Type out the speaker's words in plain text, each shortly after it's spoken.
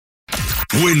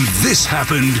When this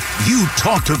happened, you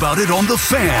talked about it on The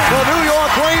Fan. The New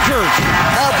York Rangers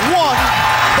have won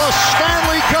the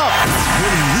Stanley Cup.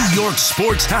 When New York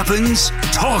sports happens,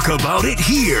 talk about it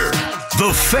here.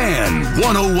 The Fan,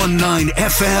 101.9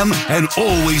 FM, and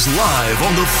always live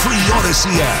on the free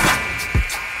Odyssey app.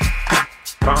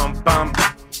 Bum, bum,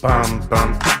 bum,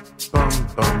 bum, bum,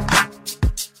 bum.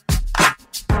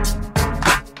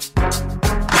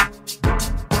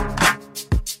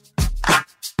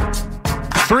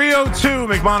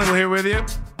 .302 McMonagle here with you.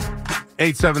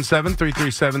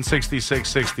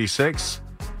 877-337-6666.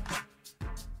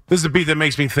 This is a beat that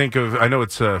makes me think of, I know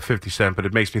it's 50 Cent, but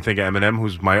it makes me think of Eminem,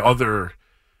 who's my other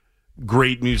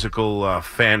great musical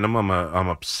fandom. I'm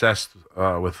obsessed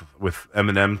with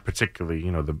Eminem, particularly,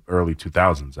 the early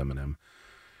 2000s Eminem.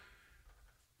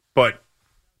 But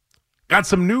got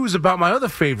some news about my other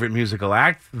favorite musical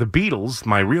act, the Beatles,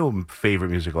 my real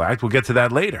favorite musical act. We'll get to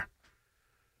that later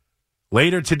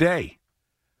today.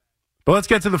 But let's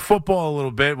get to the football a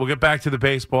little bit. We'll get back to the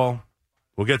baseball.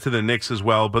 We'll get to the Knicks as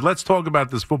well. But let's talk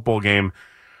about this football game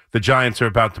the Giants are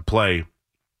about to play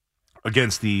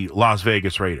against the Las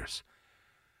Vegas Raiders.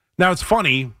 Now, it's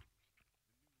funny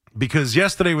because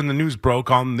yesterday when the news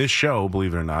broke on this show,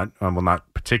 believe it or not, well,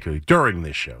 not particularly, during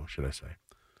this show, should I say,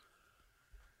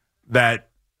 that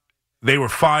they were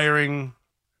firing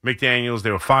McDaniels,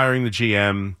 they were firing the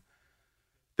GM.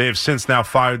 They have since now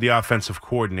fired the offensive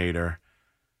coordinator,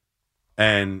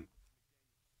 and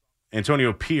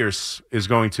Antonio Pierce is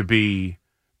going to be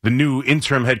the new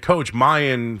interim head coach.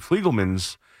 Mayan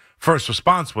Fliegelman's first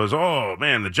response was, oh,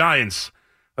 man, the Giants,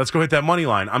 let's go hit that money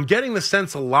line. I'm getting the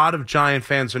sense a lot of Giant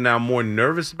fans are now more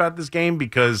nervous about this game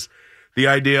because the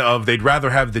idea of they'd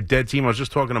rather have the dead team. I was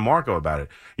just talking to Marco about it.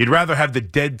 You'd rather have the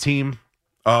dead team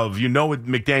of,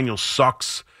 McDaniel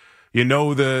sucks.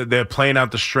 They're playing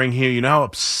out the string here. You know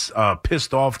how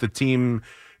pissed off the team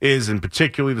is, and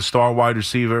particularly the star wide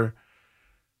receiver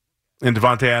and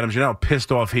Devontae Adams. You know how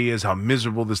pissed off he is, how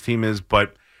miserable this team is.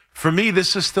 But for me,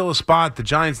 this is still a spot. The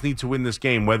Giants need to win this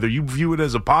game, whether you view it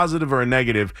as a positive or a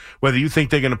negative, whether you think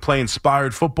they're going to play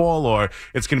inspired football or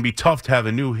it's going to be tough to have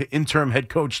a new interim head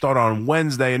coach start on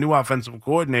Wednesday, a new offensive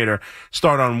coordinator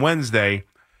start on Wednesday,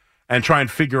 and try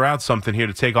and figure out something here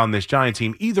to take on this Giant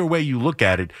team. Either way you look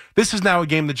at it, this is now a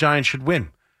game the Giants should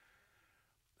win.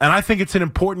 And I think it's an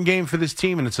important game for this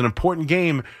team, and it's an important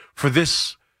game for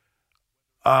this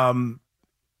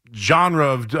genre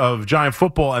of Giant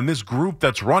football and this group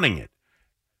that's running it.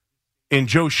 In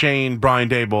Joe Shane, Brian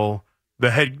Daboll,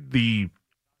 the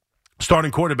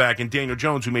starting quarterback, and Daniel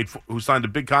Jones, who signed a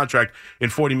big contract in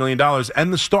 $40 million,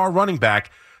 and the star running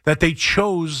back that they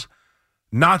chose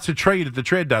not to trade at the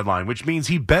trade deadline, which means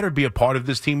he better be a part of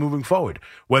this team moving forward.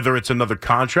 Whether it's another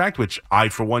contract, which I,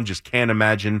 for one, just can't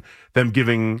imagine them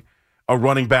giving a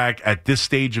running back at this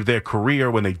stage of their career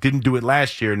when they didn't do it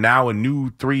last year, now a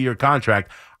new 3-year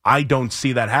contract. I don't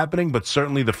see that happening, but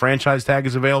certainly the franchise tag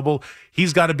is available.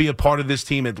 He's got to be a part of this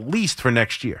team at least for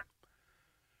next year,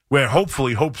 where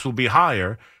hopefully hopes will be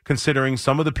higher considering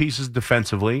some of the pieces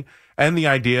defensively and the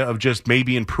idea of just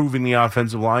maybe improving the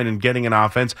offensive line and getting an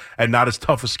offense and not as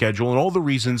tough a schedule and all the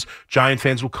reasons Giant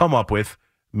fans will come up with,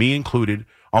 me included,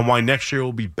 on why next year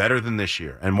will be better than this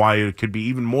year and why it could be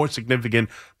even more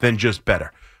significant than just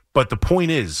better. But the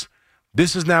point is,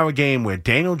 this is now a game where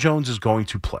Daniel Jones is going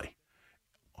to play.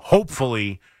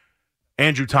 Hopefully,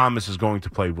 Andrew Thomas is going to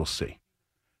play. We'll see.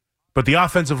 But the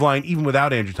offensive line, even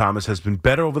without Andrew Thomas, has been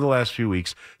better over the last few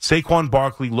weeks. Saquon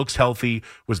Barkley looks healthy,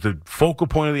 was the focal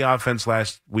point of the offense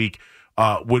last week.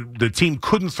 The team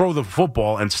couldn't throw the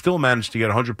football and still managed to get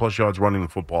 100-plus yards running the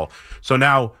football. So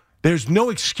now there's no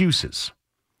excuses.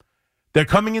 They're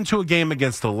coming into a game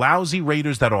against the lousy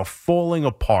Raiders that are falling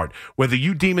apart. Whether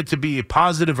you deem it to be a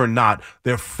positive or not,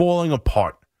 they're falling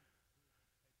apart.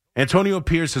 Antonio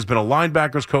Pierce has been a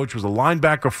linebackers coach, was a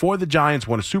linebacker for the Giants,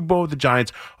 won a Super Bowl with the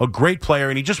Giants, a great player,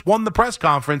 and he just won the press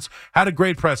conference, had a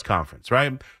great press conference,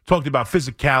 right? Talked about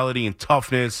physicality and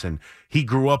toughness, and he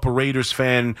grew up a Raiders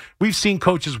fan. We've seen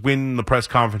coaches win the press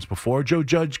conference before. Joe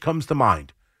Judge comes to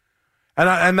mind.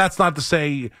 And that's not to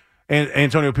say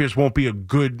Antonio Pierce won't be a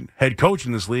good head coach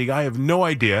in this league. I have no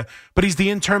idea, but he's the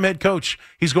interim head coach.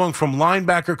 He's going from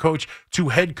linebacker coach to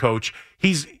head coach.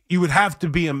 You would have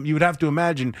to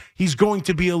imagine he's going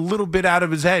to be a little bit out of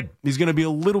his head. He's going to be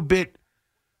a little bit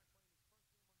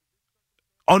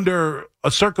under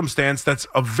a circumstance that's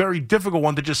a very difficult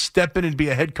one to just step in and be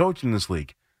a head coach in this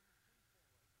league.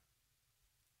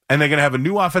 And they're going to have a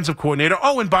new offensive coordinator.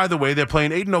 Oh, and by the way, they're playing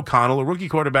Aiden O'Connell, a rookie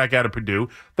quarterback out of Purdue,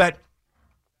 that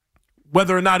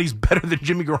Whether or not he's better than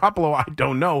Jimmy Garoppolo, I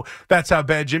don't know. That's how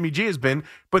bad Jimmy G has been.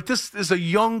 But this is a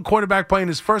young quarterback playing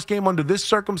his first game under this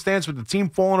circumstance with the team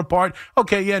falling apart.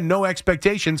 Okay, yeah, no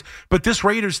expectations. But this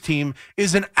Raiders team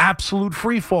is an absolute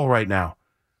free fall right now.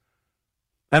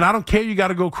 And I don't care you got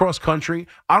to go cross country.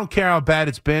 I don't care how bad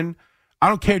it's been. I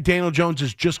don't care Daniel Jones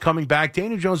is just coming back.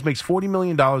 Daniel Jones makes $40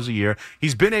 million a year.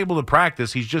 He's been able to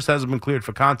practice. He just hasn't been cleared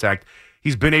for contact.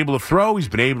 He's been able to throw. He's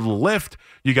been able to lift.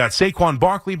 You got Saquon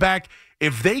Barkley back.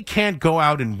 If they can't go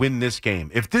out and win this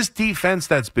game, if this defense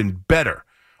that's been better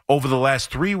over the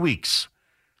last 3 weeks,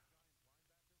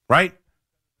 right,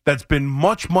 that's been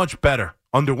much, much better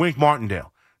under Wink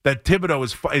Martindale, that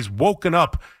Thibodeau is woken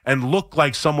up and looked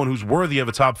like someone who's worthy of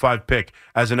a top 5 pick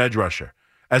as an edge rusher.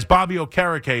 As Bobby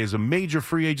Okereke is a major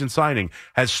free agent signing,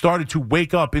 has started to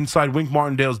wake up inside Wink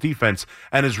Martindale's defense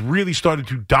and has really started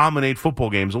to dominate football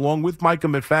games, along with Micah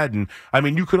McFadden. I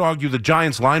mean, you could argue the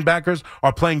Giants linebackers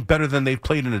are playing better than they've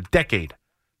played in a decade,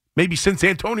 maybe since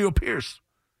Antonio Pierce.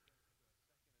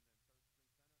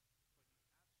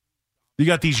 You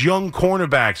got these young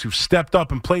cornerbacks who've stepped up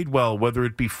and played well, whether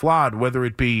it be Flood, whether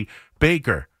it be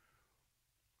Baker.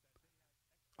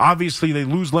 Obviously, they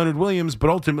lose Leonard Williams, but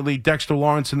ultimately Dexter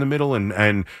Lawrence in the middle,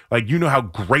 and like, you know how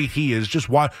great he is. Just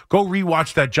go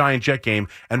rewatch that Giant Jet game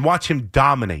and watch him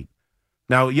dominate.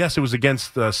 Now, yes, it was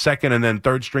against the second and then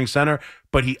third string center,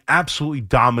 but he absolutely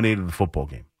dominated the football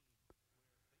game.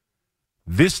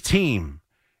 This team,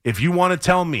 if you want to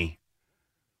tell me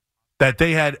that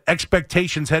they had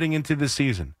expectations heading into this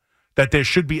season, that there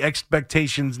should be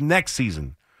expectations next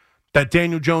season, that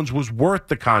Daniel Jones was worth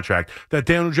the contract, that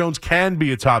Daniel Jones can be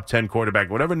a top 10 quarterback,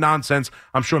 whatever nonsense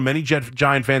I'm sure many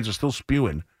Giant fans are still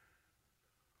spewing.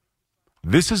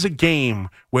 This is a game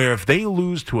where if they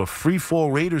lose to a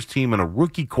free-fall Raiders team and a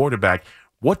rookie quarterback,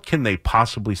 what can they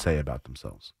possibly say about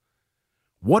themselves?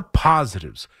 What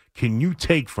positives can you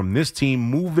take from this team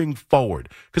moving forward?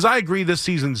 Because I agree this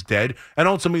season's dead, and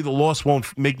ultimately the loss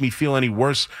won't make me feel any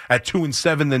worse at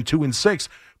 2-7 than 2-6.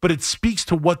 But it speaks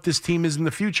to what this team is in the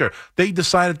future. They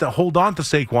decided to hold on to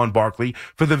Saquon Barkley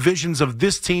for the visions of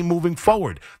this team moving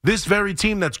forward. This very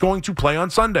team that's going to play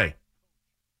on Sunday.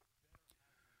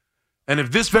 And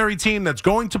if this very team that's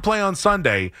going to play on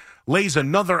Sunday lays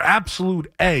another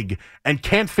absolute egg and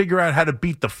can't figure out how to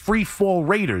beat the free fall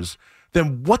Raiders,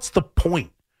 then what's the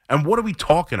point? And what are we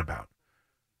talking about?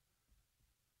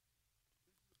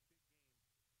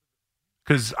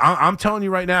 Because I'm telling you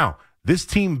right now, this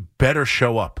team better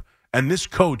show up, and this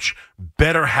coach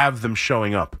better have them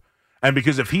showing up. And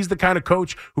because if he's the kind of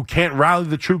coach who can't rally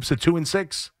the troops at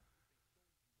 2-6,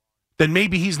 then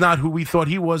maybe he's not who we thought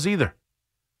he was either.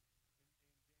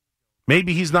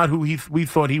 Maybe he's not who we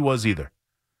thought he was either.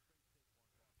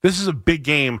 This is a big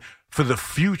game for the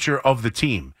future of the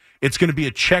team. It's going to be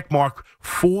a check mark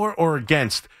for or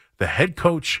against the head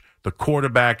coach, the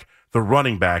quarterback, the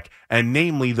running back, and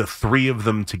namely the three of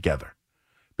them together.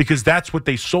 Because that's what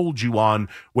they sold you on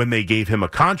when they gave him a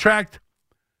contract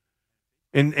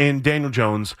in Daniel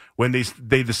Jones. When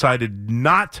they decided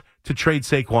not to trade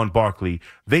Saquon Barkley,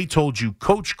 they told you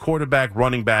coach, quarterback,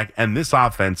 running back, and this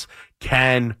offense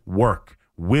can work,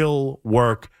 will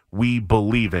work. We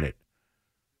believe in it.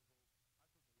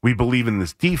 We believe in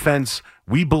this defense.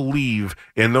 We believe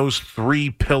in those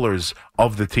three pillars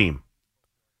of the team.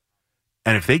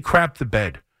 And if they crap the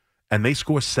bed and they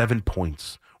score 7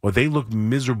 points, or they look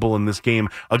miserable in this game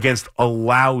against a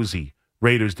lousy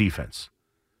Raiders defense.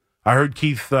 I heard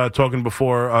Keith talking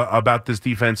before about this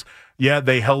defense. Yeah,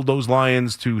 they held those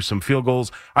Lions to some field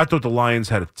goals. I thought the Lions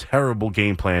had a terrible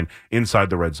game plan inside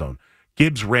the red zone.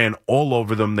 Gibbs ran all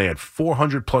over them. They had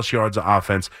 400-plus yards of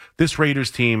offense. This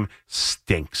Raiders team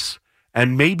stinks.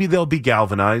 And maybe they'll be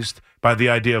galvanized by the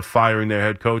idea of firing their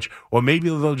head coach, or maybe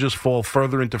they'll just fall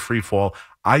further into free fall.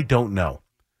 I don't know.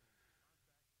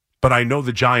 But I know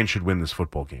the Giants should win this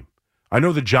football game. I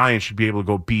know the Giants should be able to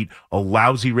go beat a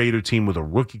lousy Raider team with a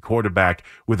rookie quarterback,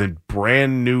 with a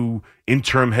brand new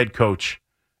interim head coach,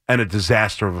 and a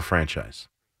disaster of a franchise.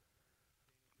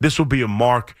 This will be a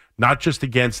mark not just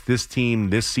against this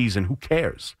team this season. Who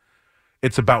cares?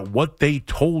 It's about what they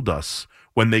told us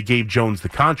when they gave Jones the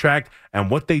contract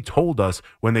and what they told us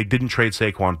when they didn't trade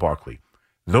Saquon Barkley.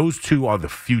 Those two are the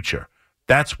future.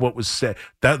 That's what was said.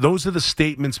 Those are the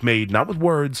statements made, not with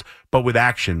words, but with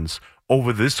actions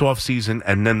over this offseason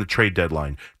and then the trade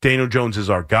deadline. Daniel Jones is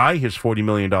our guy. He's $40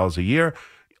 million a year.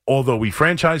 Although we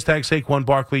franchise tag Saquon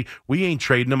Barkley, we ain't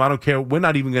trading him. I don't care. We're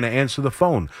not even going to answer the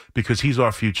phone because he's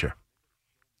our future.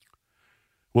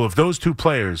 Well, if those two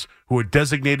players who are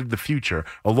designated the future,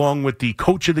 along with the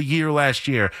coach of the year last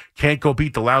year, can't go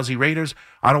beat the lousy Raiders,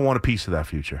 I don't want a piece of that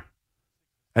future.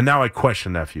 And now I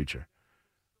question that future.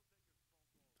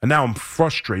 And now I'm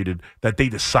frustrated that they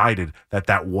decided that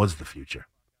that was the future.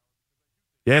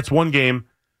 Yeah, it's one game,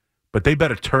 but they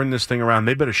better turn this thing around.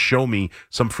 They better show me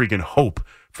some freaking hope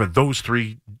for those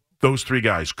three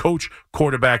guys. Coach,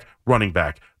 quarterback, running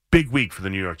back. Big week for the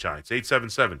New York Giants.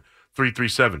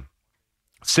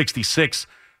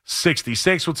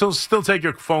 877-337-6666. We'll still take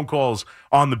your phone calls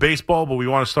on the baseball, but we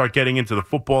want to start getting into the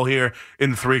football here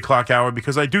in the 3 o'clock hour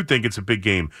because I do think it's a big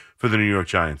game for the New York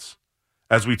Giants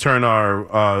as we turn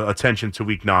our attention to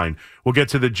Week 9. We'll get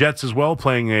to the Jets as well,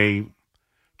 playing a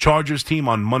Chargers team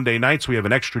on Monday night, so we have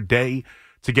an extra day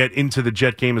to get into the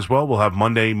Jet game as well. We'll have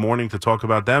Monday morning to talk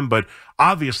about them, but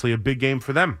obviously a big game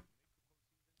for them.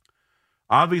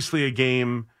 Obviously a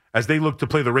game as they look to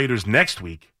play the Raiders next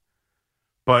week,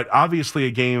 but obviously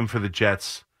a game for the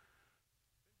Jets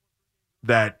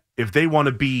that if they want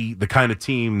to be the kind of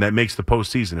team that makes the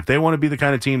postseason, if they want to be the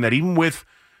kind of team that even with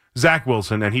Zach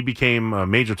Wilson, and he became a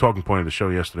major talking point of the show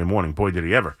yesterday morning, boy did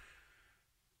he ever.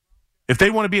 If they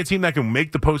want to be a team that can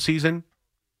make the postseason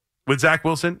with Zach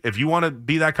Wilson, if you want to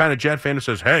be that kind of Jet fan who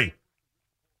says, hey,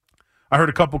 I heard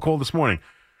a couple call this morning,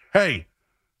 hey,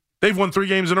 they've won 3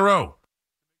 games in a row.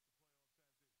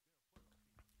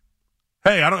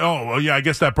 Hey, I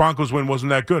guess that Broncos win wasn't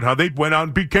that good. How they went out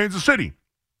and beat Kansas City.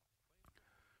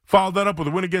 Followed that up with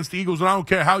a win against the Eagles, and I don't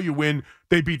care how you win,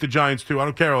 they beat the Giants too. I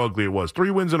don't care how ugly it was. 3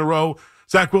 wins in a row.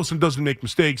 Zach Wilson doesn't make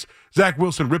mistakes. Zach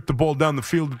Wilson ripped the ball down the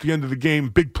field at the end of the game.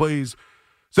 Big plays.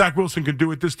 Zach Wilson can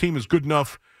do it. This team is good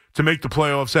enough to make the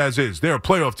playoffs as is. They're a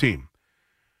playoff team.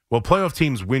 Well, playoff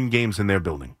teams win games in their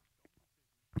building.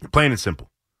 Plain and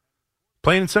simple.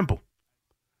 Plain and simple.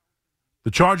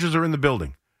 The Chargers are in the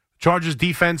building. Chargers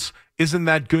defense isn't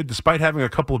that good, despite having a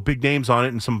couple of big names on it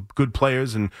and some good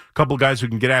players and a couple of guys who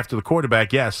can get after the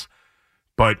quarterback, yes.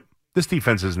 But this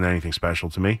defense isn't anything special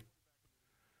to me.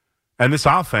 And this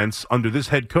offense, under this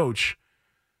head coach,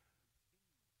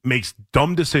 makes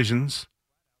dumb decisions.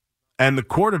 And the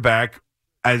quarterback,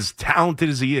 as talented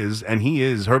as he is, and he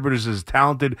is, Herbert is as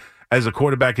talented as a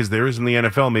quarterback as there is in the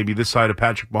NFL, maybe this side of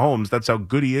Patrick Mahomes. That's how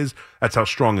good he is. That's how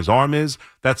strong his arm is.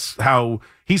 That's how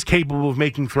he's capable of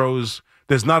making throws.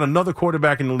 There's not another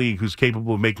quarterback in the league who's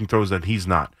capable of making throws that he's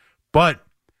not. But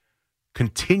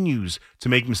continues to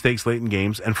make mistakes late in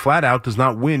games and flat out does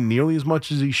not win nearly as much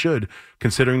as he should,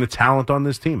 considering the talent on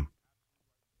this team.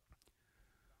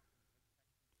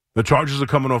 The Chargers are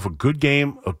coming off a good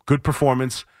game, a good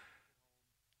performance,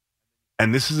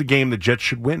 and this is a game the Jets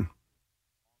should win.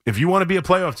 If you want to be a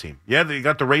playoff team, yeah, they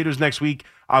got the Raiders next week.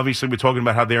 Obviously, we're talking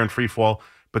about how they're in free fall,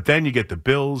 but then you get the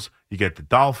Bills, you get the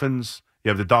Dolphins, you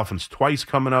have the Dolphins twice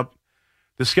coming up.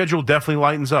 The schedule definitely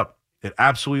lightens up. It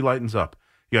absolutely lightens up.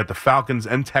 You got the Falcons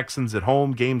and Texans at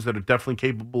home, games that are definitely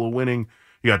capable of winning.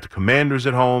 You got the Commanders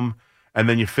at home, and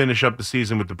then you finish up the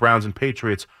season with the Browns and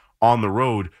Patriots on the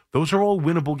road. Those are all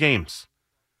winnable games.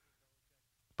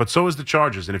 But so is the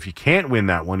Chargers. And if you can't win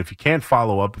that one, if you can't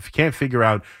follow up, if you can't figure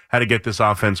out how to get this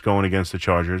offense going against the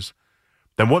Chargers,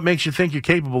 then what makes you think you're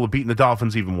capable of beating the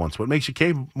Dolphins even once? What makes you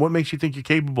think you're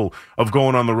capable of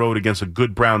going on the road against a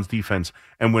good Browns defense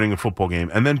and winning a football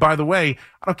game? And then, by the way,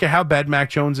 I don't care how bad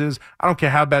Mac Jones is. I don't care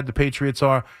how bad the Patriots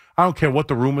are. I don't care what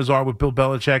the rumors are with Bill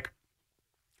Belichick.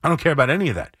 I don't care about any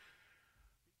of that.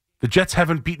 The Jets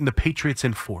haven't beaten the Patriots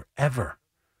in forever.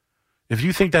 If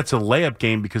you think that's a layup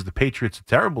game because the Patriots are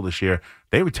terrible this year,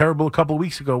 they were terrible a couple of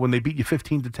weeks ago when they beat you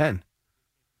 15-10.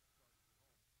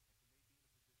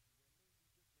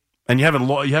 And you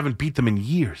haven't beat them in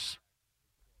years.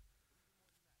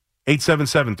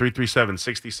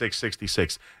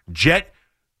 877-337-6666. Jet,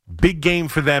 big game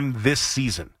for them this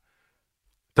season.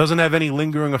 Doesn't have any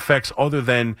lingering effects other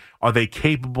than are they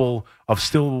capable of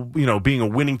still, being a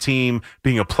winning team,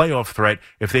 being a playoff threat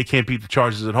if they can't beat the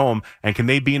Chargers at home? And can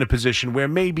they be in a position where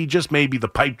maybe, just maybe, the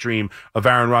pipe dream of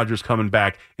Aaron Rodgers coming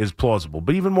back is plausible?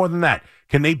 But even more than that,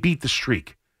 can they beat the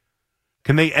streak?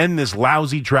 Can they end this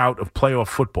lousy drought of playoff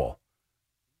football?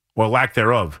 Or lack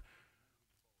thereof.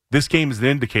 This game is an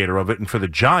indicator of it. And for the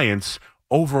Giants,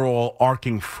 overall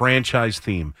arcing franchise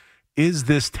theme, is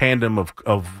this tandem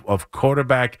of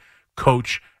quarterback,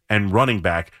 coach, and running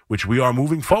back, which we are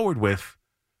moving forward with,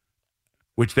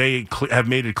 which they have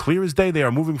made it clear as day they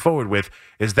are moving forward with,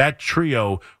 is that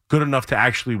trio good enough to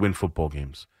actually win football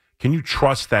games? Can you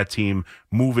trust that team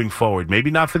moving forward?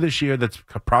 Maybe not for this year, that's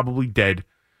probably dead,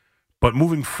 but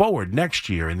moving forward next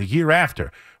year and the year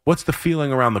after, what's the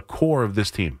feeling around the core of this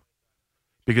team?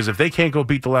 Because if they can't go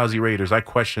beat the lousy Raiders, I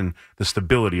question the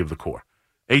stability of the core.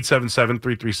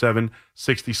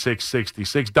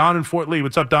 877-337-6666. Don in Fort Lee.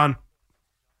 What's up, Don?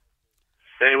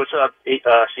 Hey, what's what's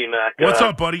up, C-Mac? What's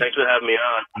up, buddy? Thanks for having me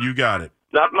on. You got it.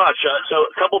 Not much. So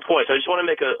a couple points. I just want to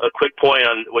make a quick point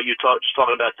on what you just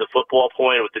talking about the football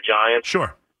point with the Giants.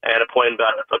 Sure. And a point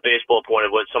about a baseball point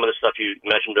of what some of the stuff you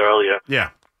mentioned earlier. Yeah.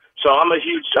 So I'm a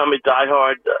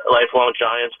diehard, lifelong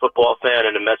Giants football fan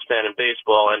and a Mets fan in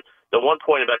baseball. And the one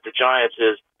point about the Giants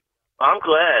is I'm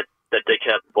glad that they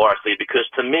kept Barkley because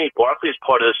to me, Barkley is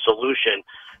part of the solution.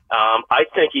 I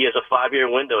think he has a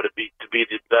 5-year window to be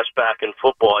the best back in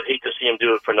football. I'd hate to see him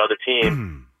do it for another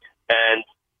team. And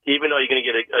even though you're going to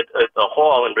get a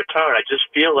haul in return, I just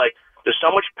feel like there's so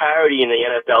much parity in the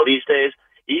NFL these days.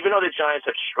 Even though the Giants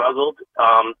have struggled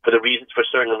for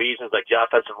certain reasons, like the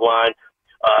offensive line,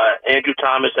 Andrew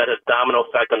Thomas had a domino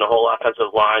effect on the whole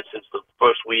offensive line since the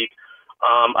first week.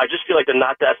 I just feel like they're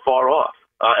not that far off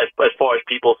as far as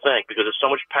people think because there's so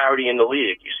much parity in the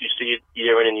league. You see it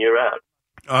year in and year out.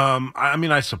 I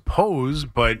mean, I suppose,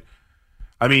 but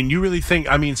I mean, you really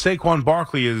think? I mean, Saquon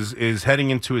Barkley is heading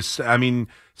into his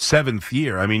 7th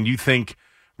year. I mean, you think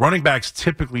running backs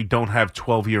typically don't have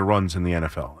 12-year runs in the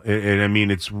NFL. I mean,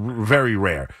 it's very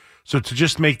rare. So to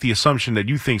just make the assumption that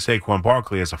you think Saquon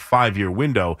Barkley has a 5-year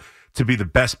window to be the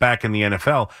best back in the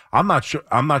NFL, I'm not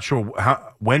sure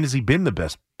when has he been the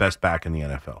best back in the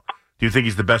NFL? Do you think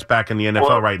he's the best back in the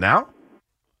NFL right now?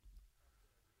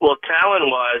 Well,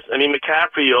 talent-wise, I mean,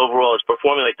 McCaffrey overall is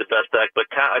performing like the best back, but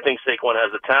I think Saquon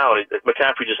has the talent.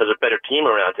 McCaffrey just has a better team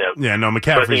around him. Yeah, no,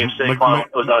 McCaffrey. So I think if Saquon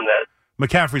was on that.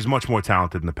 McCaffrey's much more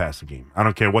talented in the passing game. I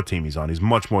don't care what team he's on. He's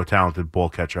much more talented ball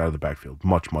catcher out of the backfield.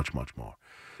 Much, much, much more.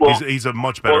 Well, he's a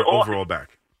much better overall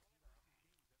back.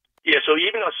 Yeah, so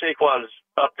even though Saquon's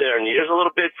up there in years a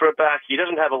little bit for a back, he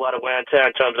doesn't have a lot of wear and tear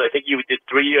in terms of, I think he did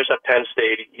 3 years at Penn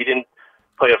State. He didn't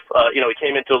play he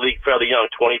came into the league fairly young,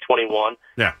 2021.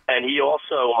 Yeah. And he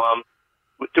also,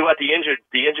 throughout those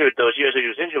years that he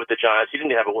was injured with the Giants, he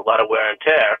didn't have a lot of wear and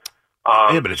tear.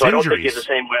 Yeah, but it's so injuries. I don't think he has the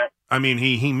same wear. I mean,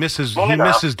 he misses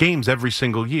misses games every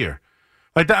single year.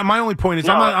 Like that. My only point is,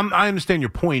 I understand your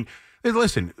point.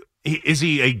 Listen, is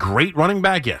he a great running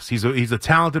back? Yes, he's a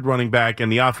talented running back,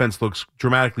 and the offense looks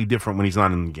dramatically different when he's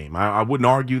not in the game. I wouldn't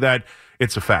argue that.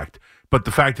 It's a fact. But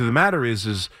the fact of the matter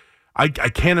is I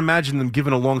can't imagine them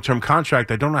giving a long-term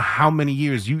contract. I don't know how many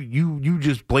years. You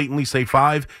just blatantly say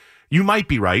 5. You might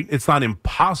be right. It's not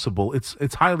impossible.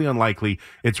 It's highly unlikely.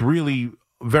 It's really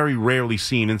very rarely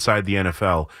seen inside the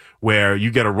NFL where you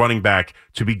get a running back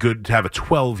to be good to have a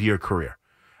 12-year career.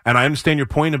 And I understand your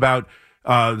point about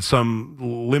some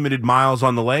limited miles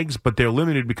on the legs, but they're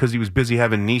limited because he was busy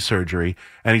having knee surgery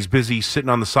and he's busy sitting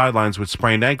on the sidelines with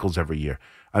sprained ankles every year.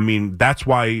 I mean, that's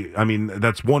why. I mean,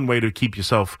 that's one way to keep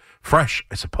yourself fresh,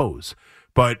 I suppose.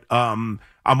 But I'm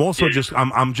also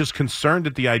I'm just concerned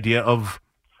at the idea of,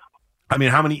 I mean,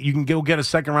 how many you can go get a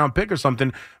second-round pick or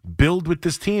something, build with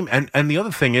this team, and the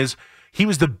other thing is he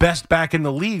was the best back in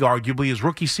the league, arguably his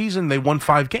rookie season. They won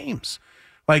 5 games.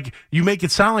 Like, you make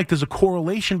it sound like there's a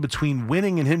correlation between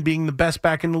winning and him being the best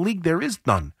back in the league. There is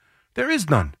none. There is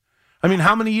none. I mean,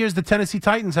 how many years the Tennessee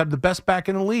Titans have the best back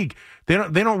in the league? They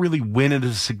don't really win at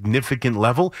a significant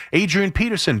level. Adrian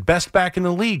Peterson, best back in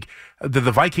the league.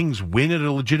 The Vikings win at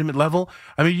a legitimate level.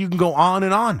 I mean, you can go on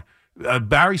and on.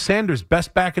 Barry Sanders,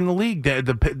 best back in the league.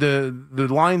 The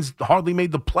Lions hardly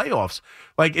made the playoffs.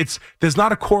 Like, there's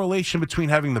not a correlation between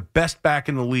having the best back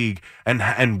in the league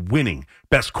and winning.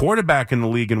 Best quarterback in the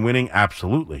league and winning,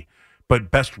 absolutely. But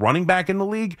best running back in the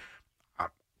league,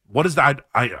 what is that?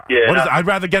 I'd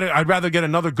rather get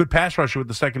another good pass rusher with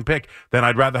the second pick than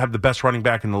I'd rather have the best running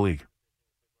back in the league.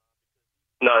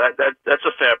 No, that's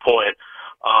a fair point.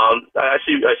 I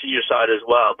see your side as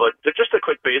well, but just a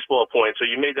quick baseball point. So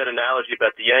you made that analogy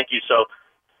about the Yankees. So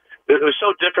it was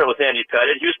so different with Andy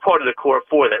Pettitte. He was part of the core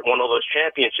 4 that won all those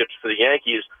championships for the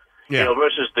Yankees,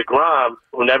 versus DeGrom,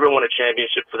 who never won a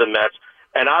championship for the Mets.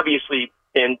 And obviously,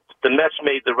 the Mets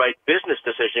made the right business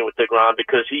decision with DeGrom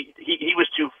because he was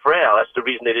too frail. That's the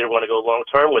reason they didn't want to go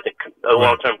long-term with him, a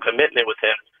long-term commitment with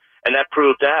him, and that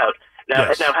proved out. Now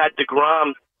had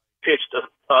DeGrom pitched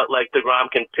like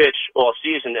DeGrom can pitch all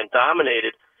season and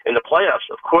dominated in the playoffs,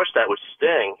 of course that would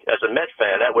sting as a Met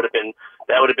fan. That would have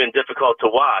been difficult to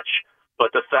watch.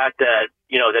 But the fact that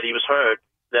that he was hurt,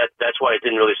 that's why it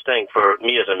didn't really sting for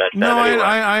me as a Met fan. No, anyway.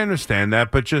 I understand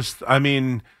that, but just I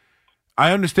mean,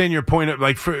 I understand your point.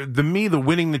 Like for me, the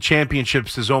winning the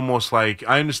championships is almost like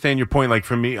I understand your point. Like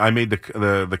for me, I made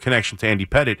the connection to Andy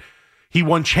Pettitte. He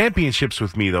won championships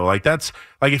with me, though. Like that's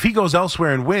like if he goes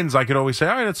elsewhere and wins, I could always say,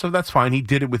 all right, that's fine. He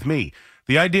did it with me.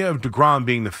 The idea of DeGrom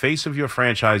being the face of your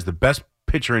franchise, the best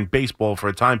pitcher in baseball for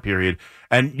a time period,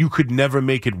 and you could never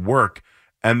make it work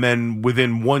and then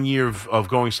within 1 year of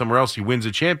going somewhere else, he wins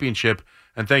a championship,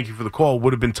 and thank you for the call,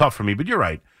 would have been tough for me. But you're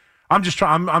right. I'm just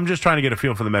trying to get a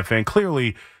feel for the Met fan.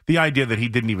 Clearly, the idea that he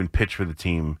didn't even pitch for the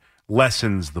team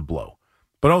lessens the blow.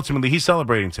 But ultimately, he's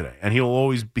celebrating today, and he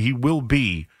will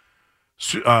be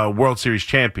World Series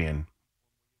champion,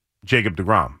 Jacob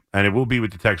deGrom, and it will be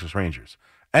with the Texas Rangers.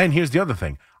 And here's the other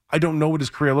thing. I don't know what his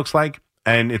career looks like,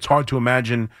 and it's hard to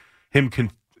imagine him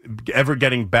ever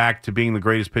getting back to being the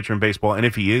greatest pitcher in baseball, and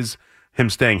if he is, him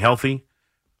staying healthy.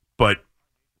 But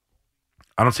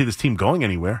I don't see this team going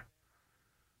anywhere.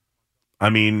 I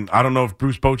mean, I don't know if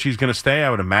Bruce Bochy's going to stay. I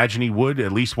would imagine he would,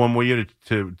 at least one more year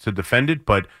to defend it.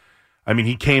 But, I mean,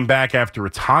 he came back after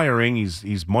retiring.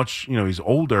 He's much, he's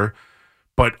older.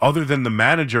 But other than the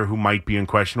manager who might be in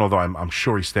question, although I'm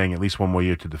sure he's staying at least one more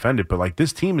year to defend it, but, like,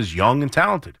 this team is young and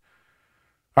talented.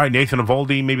 All right, Nathan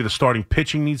Eovaldi, maybe the starting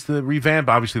pitching needs to revamp.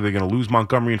 Obviously, they're going to lose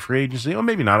Montgomery in free agency. Or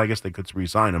maybe not. I guess they could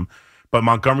re-sign him. But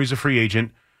Montgomery's a free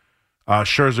agent.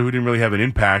 Scherzer, who didn't really have an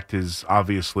impact, is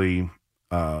obviously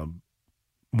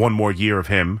one more year of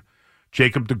him.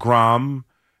 Jacob deGrom,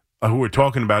 who we're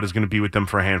talking about, is going to be with them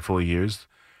for a handful of years.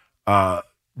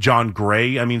 John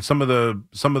Gray. I mean, some of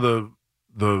the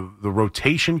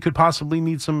rotation could possibly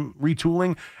need some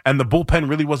retooling, and the bullpen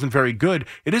really wasn't very good.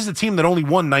 It is a team that only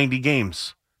won 90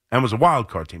 games and was a wild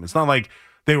card team. It's not like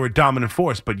they were a dominant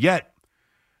force, but yet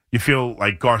you feel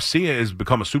like Garcia has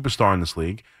become a superstar in this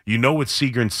league. You know what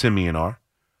Seager and Simeon are.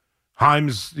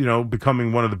 Himes,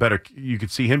 becoming one of the better. You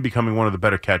could see him becoming one of the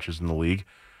better catchers in the league.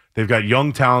 They've got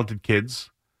young, talented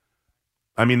kids.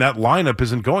 I mean, that lineup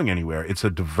isn't going anywhere. It's a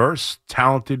diverse,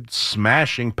 talented,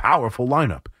 smashing, powerful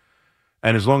lineup.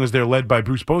 And as long as they're led by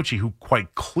Bruce Bochy, who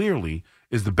quite clearly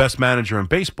is the best manager in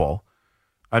baseball,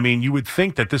 I mean, you would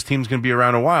think that this team's going to be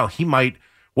around a while.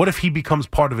 What if he becomes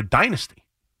part of a dynasty?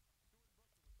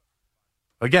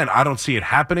 Again, I don't see it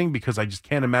happening because I just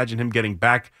can't imagine him getting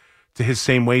back to his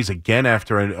same ways again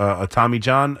after a Tommy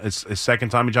John, his second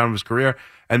Tommy John of his career.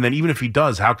 And then even if he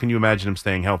does, how can you imagine him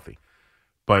staying healthy?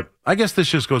 But I guess this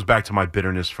just goes back to my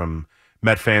bitterness from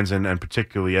Met fans and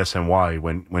particularly SNY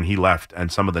when he left and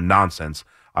some of the nonsense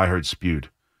I heard spewed.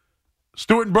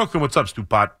 Stuart in Brooklyn, what's up,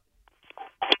 Stu-Pot?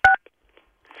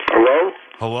 Hello?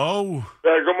 Hello?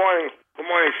 Good morning. Good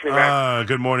morning, Steve.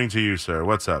 Good morning to you, sir.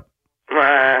 What's up?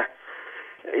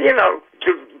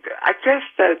 I guess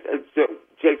that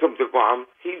Jacob deGrom,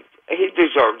 he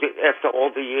deserved it after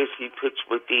all the years he pitched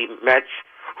with the Mets,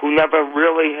 who never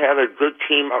really had a good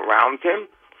team around him.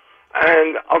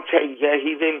 And, okay, yeah,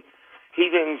 he didn't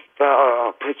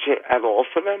pitch it at all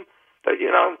for them, but,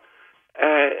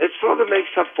 it sort of makes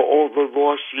up for all the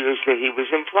lost years that he was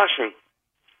in Flushing.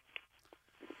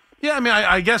 Yeah, I mean,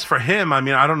 I guess for him, I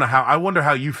mean, I wonder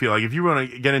how you feel. Like, if you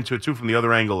want to get into it, too, from the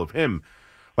other angle of him,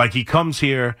 like, he comes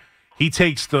here, he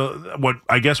takes what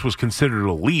I guess was considered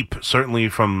a leap, certainly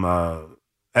from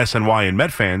SNY and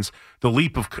Met fans, the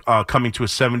leap of coming to a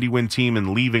 70-win team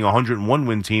and leaving a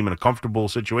 101-win team in a comfortable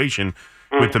situation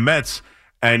with the Mets,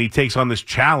 and he takes on this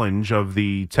challenge of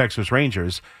the Texas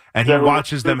Rangers, and he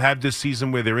watches them have this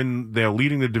season where they're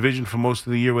leading the division for most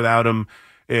of the year without him.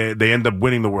 They end up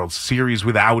winning the World Series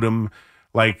without him.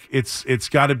 Like, it's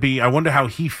got to be – I wonder how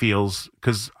he feels,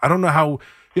 because I don't know how –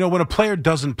 when a player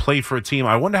doesn't play for a team,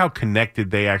 I wonder how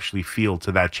connected they actually feel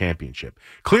to that championship.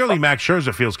 Clearly, Max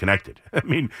Scherzer feels connected. I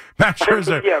mean, Max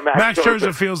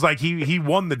Scherzer feels like he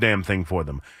won the damn thing for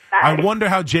them. I wonder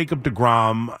how Jacob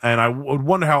deGrom, and I would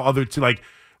wonder how other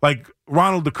like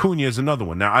Ronald Acuna is another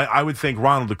one. Now, I would think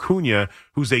Ronald Acuna,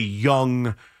 who's a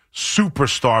young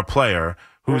superstar player,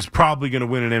 who's probably going to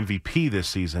win an MVP this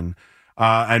season,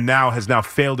 and has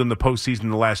failed in the postseason in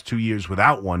the last 2 years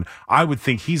without one, I would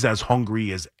think he's as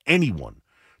hungry as anyone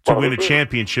to win a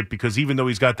championship, because even though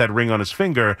he's got that ring on his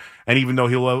finger, and even though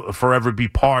he'll forever be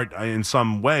part in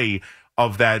some way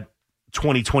of that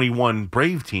 2021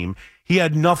 Brave team, he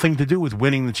had nothing to do with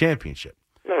winning the championship.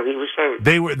 No, he was saying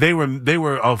they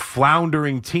were a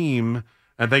floundering team,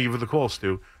 and thank you for the call,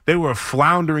 Stu. They were a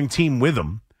floundering team with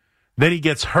him. Then he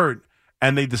gets hurt,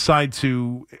 and they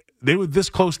were this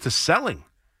close to selling.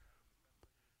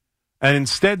 And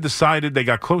instead they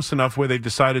got close enough where they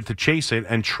decided to chase it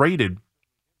and traded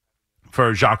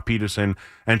for Jacques Peterson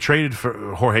and traded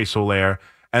for Jorge Soler,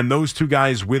 and those two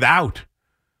guys without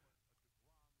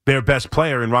their best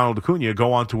player in Ronald Acuna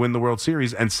go on to win the World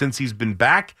Series. And since he's been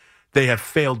back, they have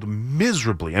failed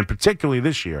miserably, and particularly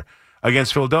this year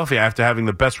against Philadelphia after having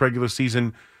the best regular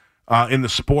season in the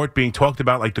sport, being talked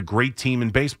about like the great team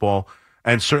in baseball,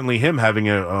 and certainly him having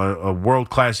a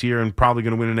world-class year and probably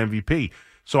going to win an MVP.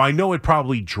 So I know it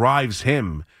probably drives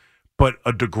him, But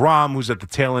a DeGrom who's at the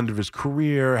tail end of his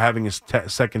career, having his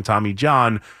second Tommy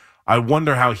John, I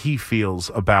wonder how he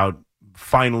feels about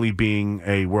finally being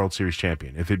a World Series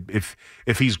champion.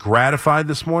 If he's gratified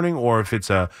this morning, or if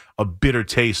it's a bitter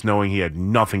taste knowing he had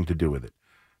nothing to do with it.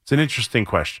 It's an interesting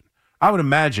question. I would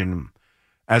imagine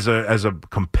as a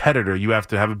competitor, you have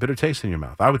to have a bitter taste in your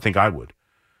mouth. I would think I would.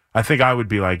 I think I would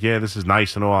be like, yeah, this is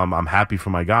nice and all. I'm happy for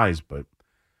my guys, but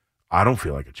I don't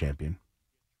feel like a champion.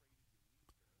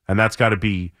 And that's got to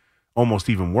be almost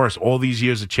even worse. All these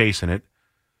years of chasing it.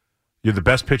 You're the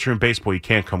best pitcher in baseball. You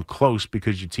can't come close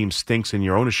because your team stinks and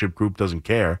your ownership group doesn't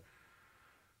care.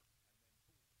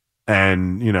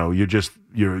 And, you're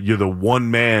the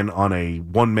one man on a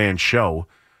one-man show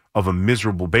of a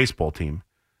miserable baseball team.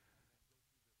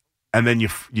 And then you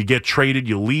get traded,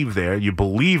 you leave there, you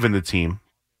believe in the team,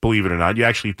 believe it or not. You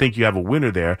actually think you have a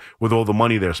winner there with all the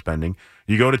money they're spending.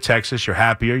 You go to Texas, you're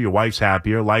happier, your wife's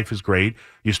happier, life is great.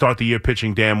 You start the year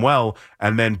pitching damn well,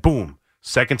 and then boom.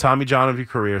 Second Tommy John of your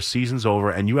career, season's over,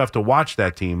 and you have to watch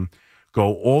that team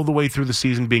go all the way through the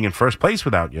season being in first place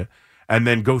without you, and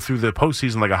then go through the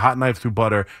postseason like a hot knife through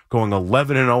butter, going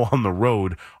 11-0 on the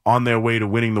road on their way to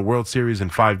winning the World Series in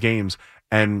 5 games,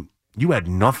 and you had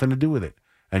nothing to do with it.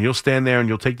 And you'll stand there and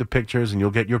you'll take the pictures and you'll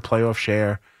get your playoff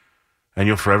share, and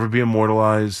you'll forever be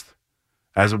immortalized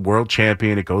as a world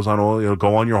champion. It'll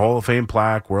go on your Hall of Fame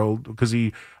plaque, because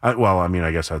I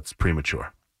guess that's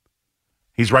premature.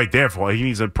 He's right there for it. He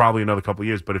needs probably another couple of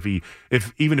years. But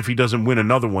even if he doesn't win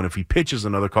another one, if he pitches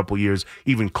another couple of years,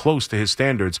 even close to his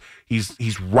standards,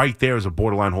 he's right there as a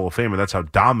borderline Hall of Famer. That's how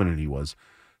dominant he was.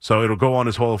 So it'll go on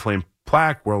his Hall of Fame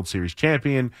plaque, World Series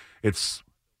champion.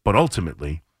 But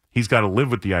ultimately, he's got to live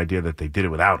with the idea that they did it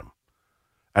without him.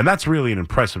 And that's really an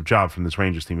impressive job from this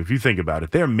Rangers team. If you think about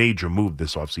it, their major move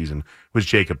this offseason was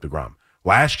Jacob deGrom.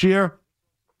 Last year,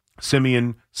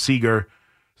 Semien, Seager,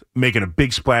 making a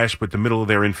big splash with the middle of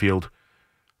their infield.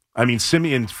 I mean,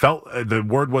 Semien the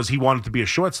word was he wanted to be a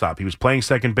shortstop. He was playing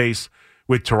second base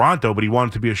with Toronto, but he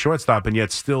wanted to be a shortstop and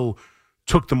yet still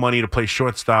took the money to play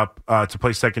shortstop, to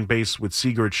play second base with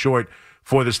Seager at short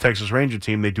for this Texas Ranger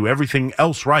team. They do everything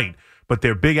else right, but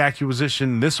their big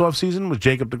acquisition this offseason was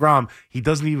Jacob deGrom. He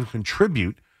doesn't even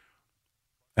contribute,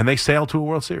 and they sail to a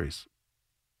World Series.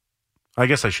 I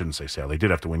guess I shouldn't say sail. They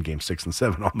did have to win games 6 and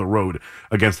 7 on the road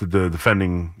against the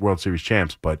defending World Series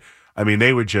champs. But, I mean,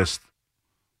 they were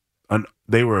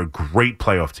they were a great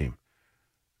playoff team.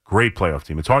 Great playoff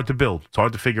team. It's hard to build. It's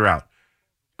hard to figure out.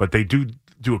 But they do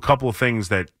a couple of things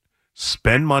that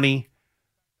spend money,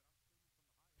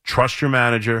 trust your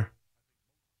manager,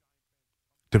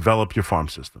 develop your farm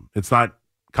system. It's not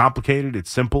complicated. It's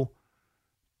simple.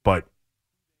 But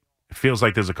it feels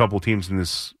like there's a couple of teams in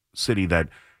this city that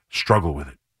struggle with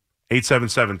it.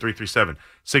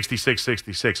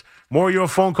 877-337-6666. More of your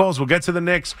phone calls. We'll get to the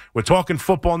Knicks. We're talking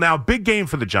football now. Big game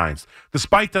for the Giants.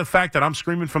 Despite the fact that I'm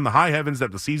screaming from the high heavens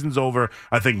that the season's over,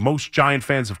 I think most Giant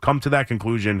fans have come to that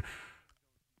conclusion.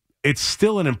 It's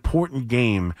still an important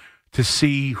game to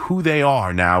see who they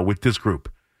are now with this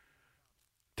group.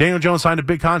 Daniel Jones signed a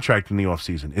big contract in the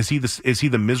offseason. Is he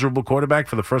the miserable quarterback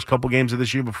for the first couple games of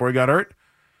this year before he got hurt?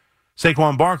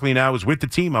 Saquon Barkley now is with the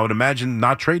team. I would imagine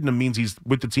not trading him means he's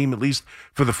with the team at least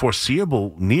for the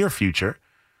foreseeable near future.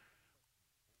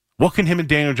 What can him and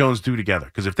Daniel Jones do together?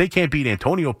 Because if they can't beat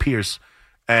Antonio Pierce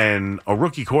and a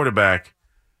rookie quarterback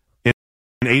in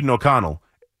Aiden O'Connell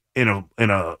in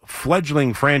a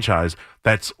fledgling franchise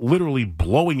that's literally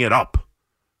blowing it up,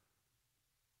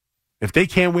 if they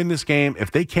can't win this game, if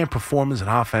they can't perform as an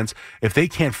offense, if they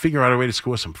can't figure out a way to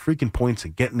score some freaking points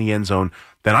and get in the end zone,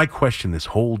 then I question this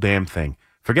whole damn thing.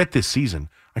 Forget this season.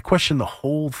 I question the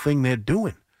whole thing they're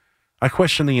doing. I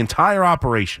question the entire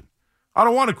operation. I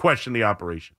don't want to question the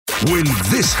operation. When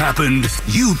this happened,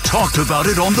 you talked about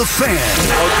it on The Fan.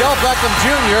 Odell Beckham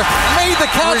Jr. made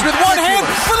the catch with one hand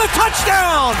for the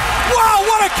touchdown. Wow,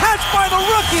 what a catch by the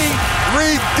rookie.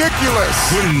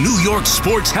 Ridiculous. When New York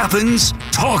sports happens,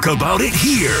 talk about it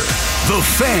here. The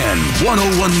Fan,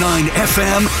 101.9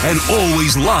 FM, and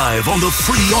always live on the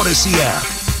free Odyssey app.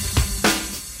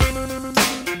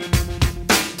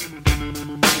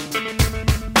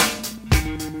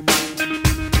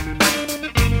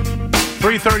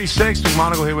 336,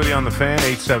 McMonagle here with you on The Fan,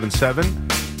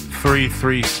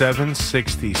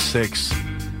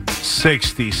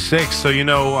 877-337-6666. So you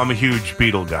know I'm a huge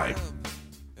Beatle guy.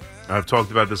 I've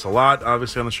talked about this a lot,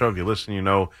 obviously, on the show. If you listen, you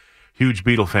know, huge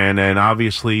Beatle fan. And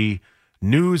obviously,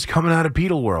 news coming out of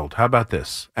Beatle world. How about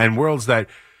this? And worlds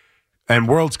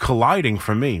colliding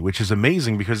for me, which is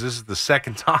amazing because this is the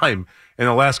second time in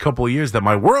the last couple of years that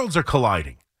my worlds are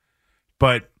colliding.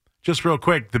 But just real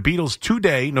quick, the Beatles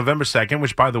today, November 2nd,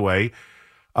 which, by the way,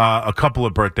 a couple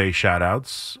of birthday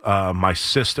shout-outs. My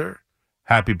sister,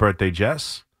 happy birthday,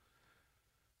 Jess.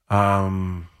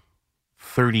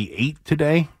 38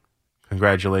 today.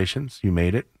 Congratulations. You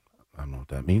made it. I don't know what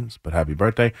that means, but happy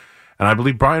birthday. And I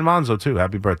believe Brian Monzo, too.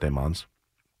 Happy birthday, Mons.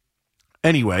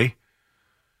 Anyway,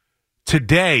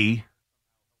 today,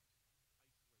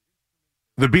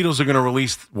 the Beatles are going to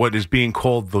release what is being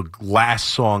called the last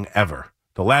song ever.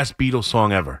 The last Beatles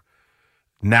song ever.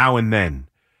 Now and Then.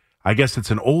 I guess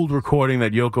it's an old recording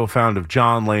that Yoko found of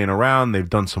John laying around. They've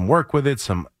done some work with it,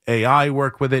 some AI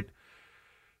work with it.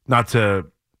 Not to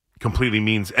completely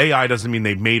means AI doesn't mean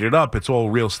they made it up. It's all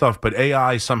real stuff. But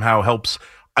AI somehow helps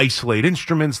isolate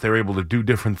instruments. They're able to do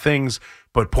different things.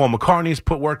 But Paul McCartney's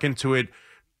put work into it.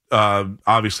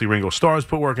 Obviously, Ringo Starr's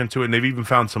put work into it. And they've even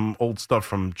found some old stuff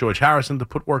from George Harrison to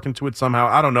put work into it somehow.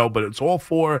 I don't know. But it's all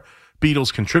four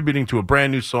Beatles contributing to a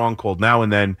brand new song called Now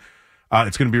and Then.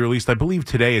 It's going to be released, I believe,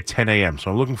 today at 10 a.m. So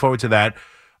I'm looking forward to that.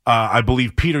 I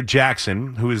believe Peter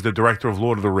Jackson, who is the director of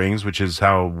Lord of the Rings, which is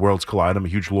how worlds collide. I'm a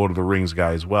huge Lord of the Rings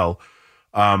guy as well.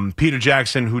 Peter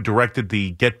Jackson, who directed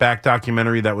the Get Back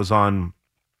documentary that was on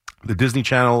the Disney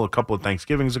Channel a couple of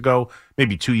Thanksgivings ago,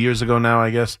 maybe 2 years ago now,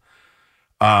 I guess.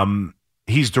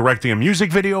 He's directing a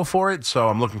music video for it, so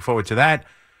I'm looking forward to that.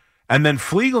 And then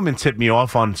Fliegelman tipped me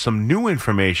off on some new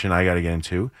information I got to get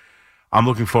into. I'm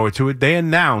looking forward to it. They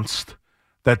announced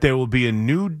that there will be a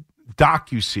new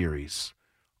docuseries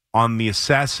on the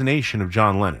assassination of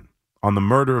John Lennon, on the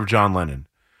murder of John Lennon,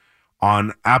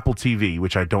 on Apple TV,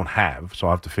 which I don't have, so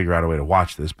I'll have to figure out a way to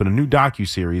watch this. But a new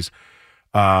docuseries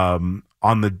on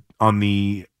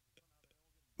the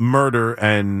murder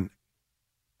and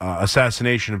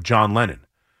assassination of John Lennon,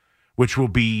 which will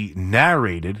be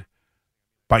narrated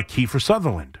by Kiefer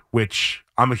Sutherland, which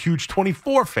I'm a huge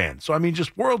 24 fan. So, I mean,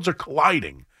 just worlds are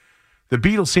colliding. The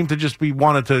Beatles seem to just be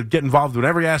wanted to get involved with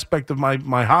every aspect of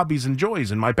my hobbies and joys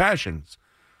and my passions.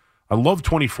 I love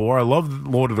 24. I love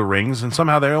Lord of the Rings, and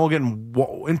somehow they're all getting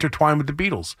intertwined with the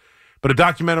Beatles. But a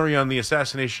documentary on the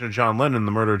assassination of John Lennon,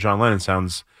 the murder of John Lennon,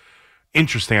 sounds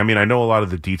interesting. I mean, I know a lot of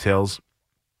the details.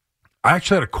 I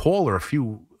actually had a caller a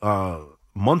few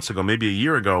months ago, maybe a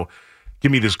year ago,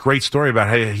 give me this great story about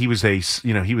how he was a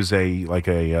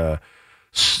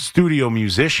studio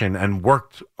musician and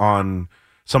worked on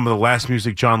some of the last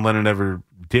music John Lennon ever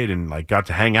did, and like got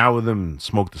to hang out with him and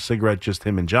smoked a cigarette, just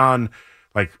him and John,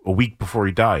 like a week before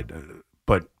he died.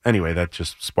 But anyway, that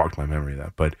just sparked my memory of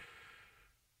that. But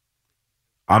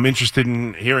I'm interested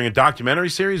in hearing a documentary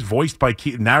series narrated by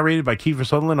Kiefer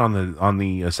Sutherland on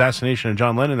the assassination of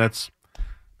John Lennon. That's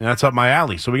up my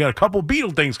alley. So we got a couple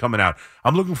Beatle things coming out.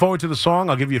 I'm looking forward to the song.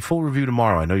 I'll give you a full review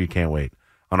tomorrow. I know you can't wait.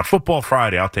 On a Football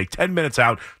Friday, I'll take 10 minutes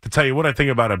out to tell you what I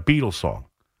think about a Beatles song.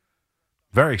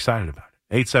 Very excited about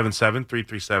it.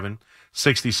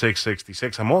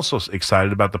 877-337-6666. I'm also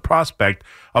excited about the prospect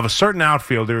of a certain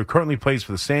outfielder who currently plays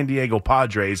for the San Diego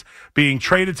Padres being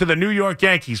traded to the New York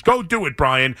Yankees. Go do it,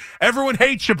 Brian. Everyone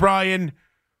hates you, Brian.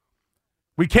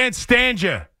 We can't stand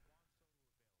you.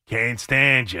 Can't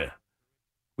stand you.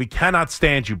 We cannot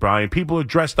stand you, Brian. People are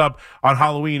dressed up on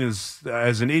Halloween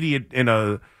as an idiot in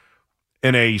a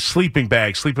sleeping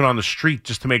bag, sleeping on the street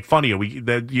just to make fun of you.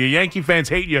 Your Yankee fans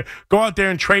hate you. Go out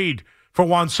there and trade for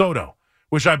Juan Soto,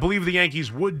 which I believe the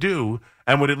Yankees would do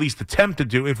and would at least attempt to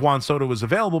do if Juan Soto was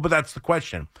available. But that's the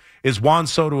question. Is Juan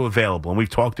Soto available? And we've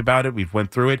talked about it. We've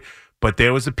went through it. But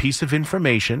there was a piece of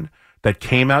information that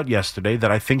came out yesterday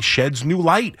that I think sheds new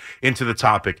light into the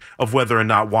topic of whether or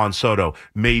not Juan Soto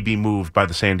may be moved by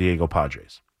the San Diego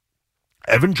Padres.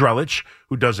 Evan Drellich,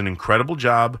 who does an incredible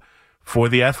job for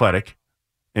The Athletic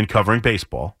in covering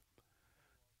baseball,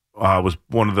 was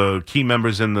one of the key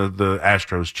members in the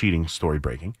Astros cheating story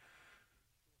breaking.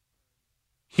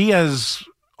 He has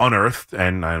unearthed,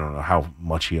 and I don't know how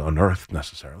much he unearthed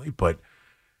necessarily, but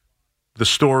the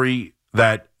story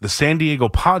that the San Diego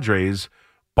Padres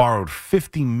borrowed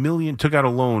took out a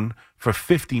loan for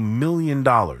 $50 million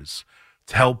to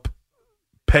help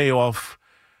pay off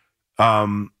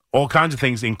all kinds of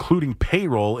things, including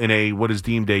payroll in what is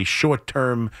deemed a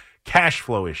short-term cash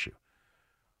flow issue.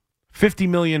 $50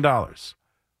 million.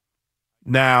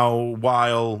 Now,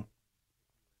 while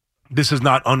this is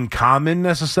not uncommon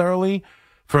necessarily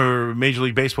for Major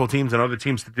League Baseball teams and other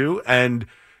teams to do, and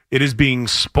it is being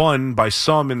spun by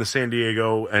some in the San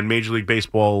Diego and Major League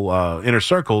Baseball inner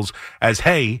circles as,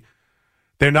 hey,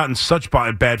 they're not in such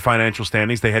bad financial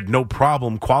standings. They had no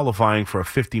problem qualifying for a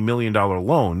 $50 million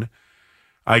loan.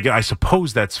 I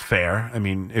suppose that's fair. I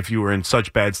mean, if you were in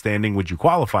such bad standing, would you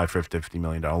qualify for a $50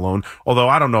 million loan? Although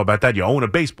I don't know about that. You own a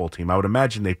baseball team. I would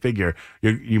imagine they figure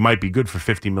you might be good for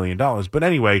 $50 million. But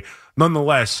anyway,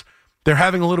 nonetheless, they're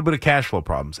having a little bit of cash flow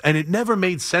problems. And it never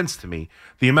made sense to me,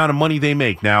 the amount of money they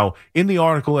make. Now, in the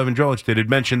article Evan Drellich did, it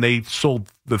mentioned they sold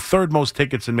the third most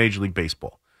tickets in Major League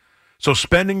Baseball. So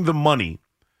spending the money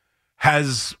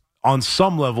has, on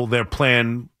some level, their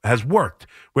plan has worked,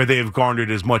 where they have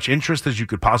garnered as much interest as you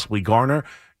could possibly garner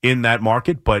in that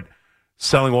market. But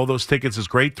selling all those tickets is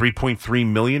great. 3.3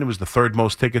 million. It was the third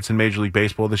most tickets in Major League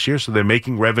Baseball this year. So they're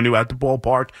making revenue at the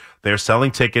ballpark. They're selling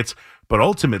tickets. But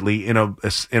ultimately, in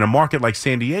a market like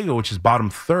San Diego, which is bottom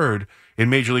third in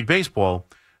Major League Baseball,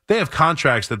 they have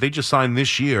contracts that they just signed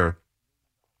this year.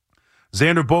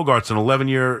 Xander Bogaerts, an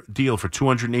 11-year deal for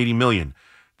 $280 million.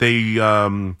 They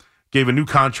gave a new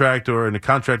contract or a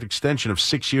contract extension of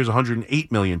 6 years,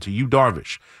 $108 million to Yu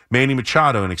Darvish. Manny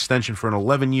Machado, an extension for an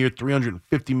 11-year,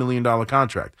 $350 million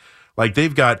contract. Like,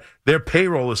 they've got, their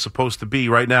payroll is supposed to be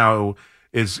right now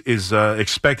is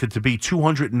expected to be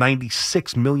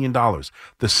 $296 million.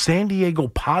 The San Diego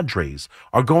Padres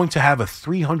are going to have a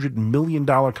 $300 million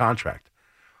contract.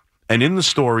 And in the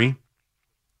story,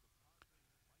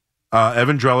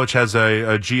 Evan Drellich has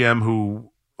a GM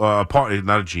who, not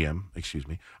a GM, excuse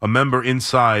me, a member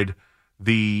inside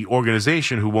the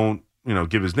organization who won't,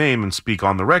 give his name and speak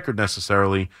on the record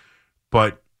necessarily,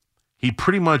 but he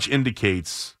pretty much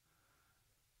indicates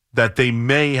that they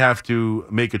may have to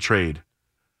make a trade.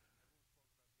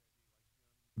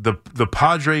 The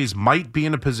Padres might be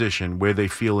in a position where they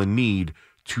feel a need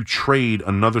to trade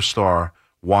another star,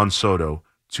 Juan Soto,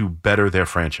 to better their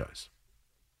franchise.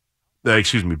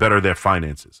 Better their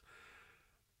finances.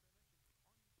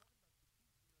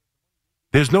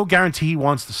 There's no guarantee he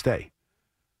wants to stay.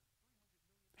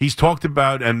 He's talked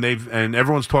about, and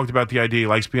everyone's talked about the idea he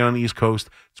likes being on the East Coast.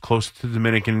 It's close to the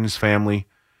Dominican and his family.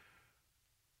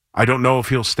 I don't know if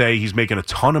he'll stay. He's making a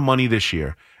ton of money this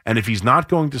year. And if he's not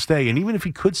going to stay, and even if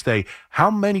he could stay,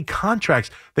 how many contracts?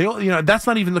 That's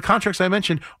not even the contracts I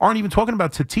mentioned, aren't even talking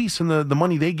about Tatis and the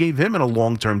money they gave him in a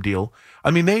long-term deal. I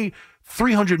mean,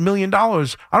 $300 million. I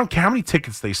don't care how many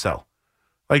tickets they sell.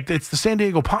 Like, it's the San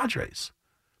Diego Padres.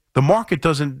 The market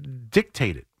doesn't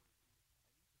dictate it.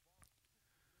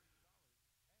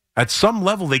 At some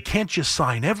level, they can't just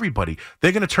sign everybody.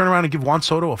 They're going to turn around and give Juan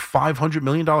Soto a $500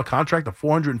 million contract, a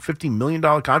 $450 million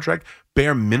contract,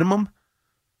 bare minimum.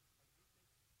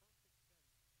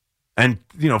 And,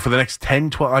 for the next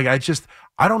 10, 12,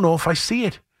 I don't know if I see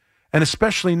it. And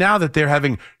especially now that they're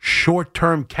having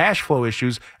short-term cash flow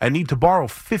issues and need to borrow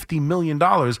 $50 million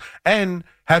and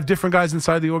have different guys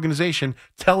inside the organization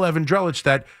tell Evan Drellich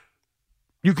that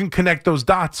you can connect those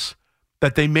dots,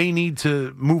 that they may need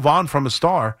to move on from a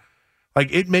star.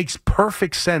 Like, it makes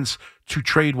perfect sense to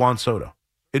trade Juan Soto.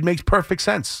 It makes perfect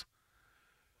sense.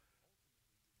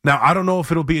 Now, I don't know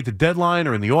if it'll be at the deadline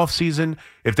or in the offseason,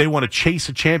 if they want to chase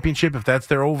a championship, if that's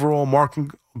their overall marketing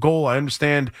goal. I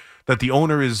understand that the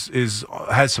owner has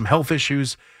some health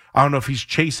issues. I don't know if he's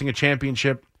chasing a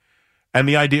championship. And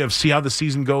the idea of see how the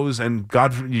season goes, and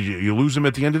God, you lose him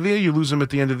at the end of the year,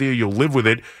 you'll live with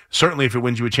it, certainly if it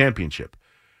wins you a championship.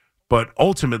 But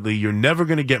ultimately, you're never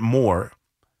going to get more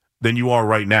than you are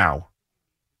right now.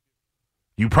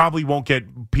 You probably won't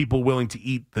get people willing to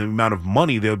eat the amount of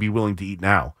money they'll be willing to eat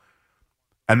now.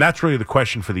 And that's really the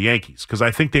question for the Yankees, because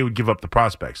I think they would give up the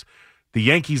prospects. The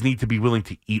Yankees need to be willing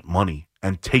to eat money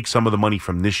and take some of the money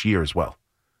from this year as well,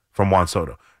 from Juan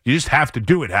Soto. You just have to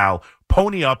do it, Hal.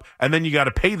 Pony up, and then you got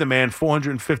to pay the man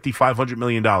 $450, $500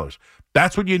 million.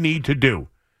 That's what you need to do.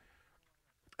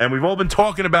 And we've all been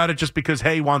talking about it just because,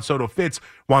 hey, Juan Soto fits.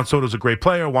 Juan Soto's a great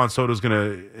player. Juan Soto's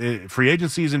going to free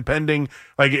agency is impending.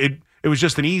 Like, it was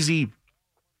just an easy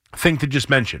thing to just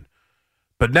mention.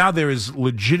 But now there is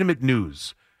legitimate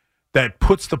news that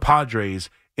puts the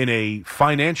Padres in a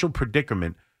financial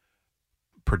predicament.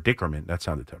 That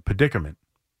sounded terrible. Predicament.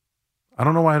 I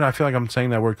don't know why I feel like I'm saying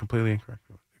that word completely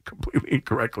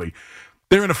incorrectly.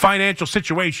 They're in a financial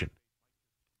situation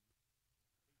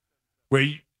where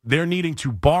they're needing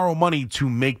to borrow money to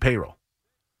make payroll.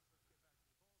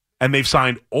 And they've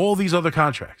signed all these other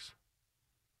contracts.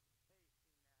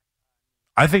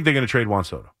 I think they're going to trade Juan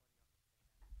Soto.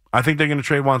 And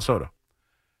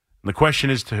the question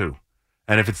is to who?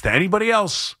 And if it's to anybody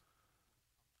else,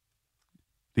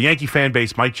 the Yankee fan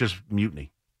base might just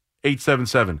mutiny.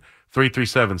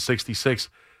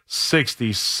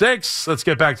 877-337-6666. Let's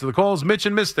get back to the calls. Mitch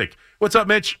and Mystic. What's up,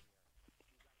 Mitch?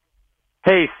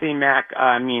 Hey, C-Mac.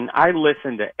 I mean, I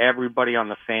listen to everybody on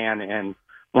the fan, and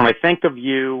when I think of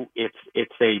you, it's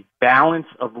a balance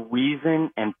of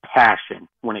reason and passion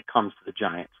when it comes to the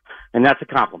Giants, and that's a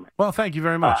compliment. Well, thank you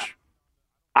very much.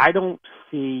 I don't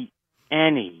see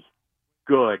any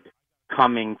good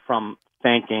coming from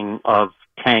thinking of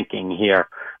tanking here.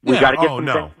 We got to get some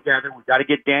things together. We got to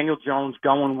get Daniel Jones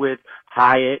going with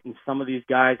Hyatt and some of these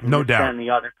guys. And no doubt. And the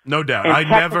other. No doubt.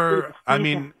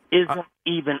 And isn't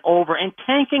even over. And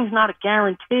tanking's not a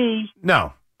guarantee.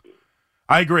 No,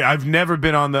 I agree. I've never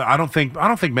been on the. I don't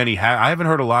think many have. I haven't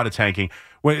heard a lot of tanking.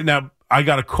 Now I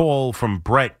got a call from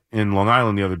Brett in Long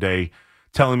Island the other day,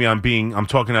 telling me I'm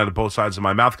talking out of both sides of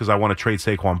my mouth because I want to trade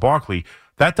Saquon Barkley.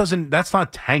 That's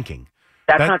not tanking.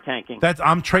 That's not tanking.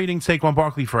 I'm trading Saquon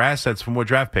Barkley for assets for more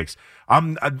draft picks.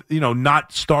 I'm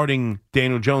not starting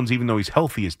Daniel Jones even though he's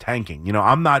healthy is tanking.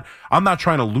 I'm not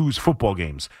trying to lose football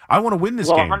games. I want to win this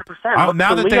game. 100%.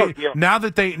 Now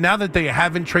that they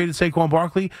haven't traded Saquon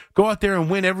Barkley, go out there and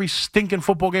win every stinking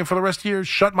football game for the rest of the year.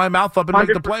 Shut my mouth up and 100%.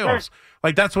 make the playoffs.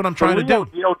 Like that's what I'm trying to do.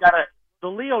 The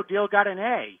Leo deal got an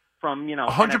A from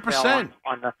 100%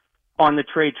 on the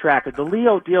trade tracker. The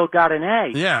Leo deal got an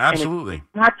A. Yeah, absolutely.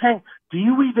 It's not tanking. Do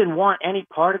you even want any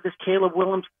part of this Caleb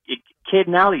Williams kid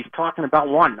now that he's talking about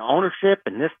wanting ownership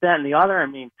and this, that, and the other? I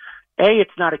mean,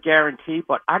 it's not a guarantee,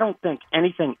 but I don't think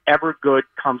anything ever good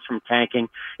comes from tanking.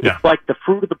 Yeah. It's like the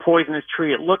fruit of the poisonous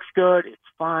tree. It looks good, it's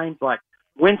fine, but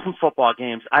win some football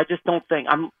games. I just don't think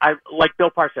I like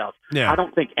Bill Parcells. Yeah. I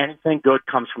don't think anything good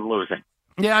comes from losing.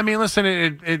 Yeah, I mean, listen,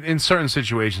 in certain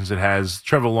situations it has.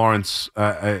 Trevor Lawrence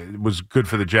was good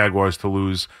for the Jaguars to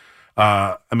lose.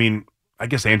 I mean, I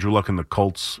guess Andrew Luck and the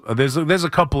Colts. There's a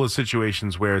couple of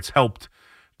situations where it's helped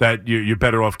that you're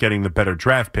better off getting the better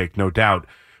draft pick, no doubt.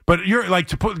 But you're like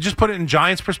put it in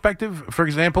Giants perspective. For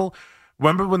example,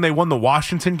 remember when they won the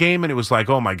Washington game and it was like,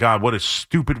 oh my God, what a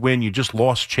stupid win! You just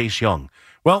lost Chase Young.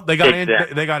 Well, they got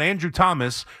they got Andrew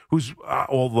Thomas, who's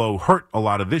although hurt a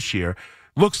lot of this year,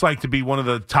 looks like to be one of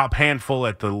the top handful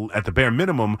at the bare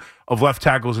minimum of left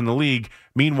tackles in the league.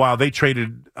 Meanwhile, they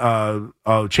traded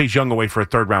Chase Young away for a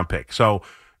third-round pick. So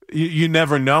you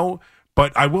never know.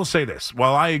 But I will say this.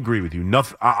 While I agree with you,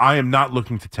 I am not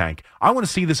looking to tank. I want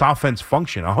to see this offense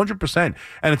function 100%.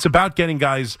 And it's about getting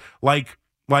guys like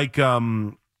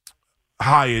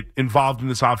Hyatt involved in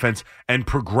this offense and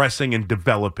progressing and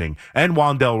developing, and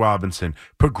Wan'Dale Robinson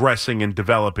progressing and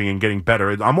developing and getting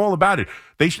better. I'm all about it.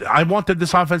 I wanted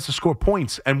this offense to score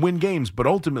points and win games, but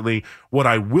ultimately what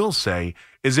I will say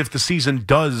is if the season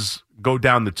does go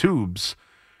down the tubes,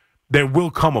 there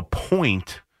will come a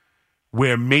point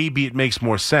where maybe it makes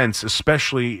more sense,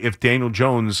 especially if Daniel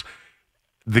Jones,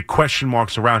 the question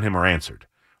marks around him are answered.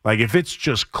 Like if it's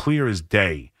just clear as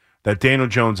day that Daniel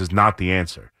Jones is not the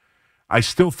answer, I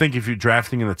still think if you're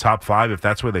drafting in the top 5, if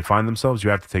that's where they find themselves, you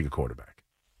have to take a quarterback.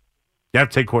 You have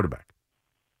to take quarterback.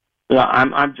 Yeah,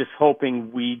 I'm just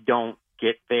hoping we don't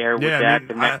get there with that.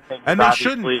 And they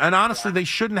shouldn't. And honestly, they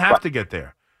shouldn't have to get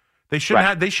there. They shouldn't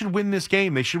have. They should win this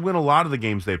game. They should win a lot of the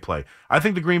games they play. I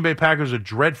think the Green Bay Packers are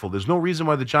dreadful. There's no reason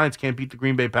why the Giants can't beat the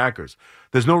Green Bay Packers.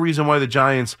 There's no reason why the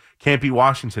Giants can't beat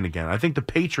Washington again. I think the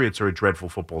Patriots are a dreadful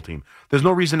football team. There's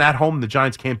no reason at home the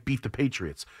Giants can't beat the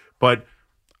Patriots. But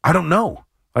I don't know.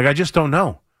 Like, I just don't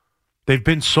know. They've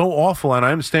been so awful, and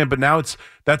I understand, but now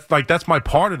that's my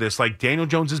part of this. Like, Daniel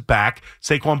Jones is back.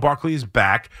 Saquon Barkley is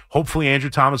back. Hopefully Andrew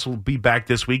Thomas will be back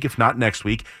this week, if not next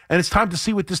week. And it's time to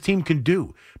see what this team can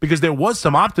do. Because there was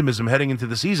some optimism heading into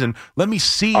the season. Let me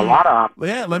see. A lot of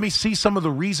optimism. Yeah, let me see some of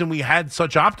the reason we had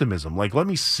such optimism. Like, let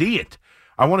me see it.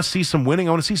 I want to see some winning.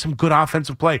 I want to see some good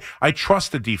offensive play. I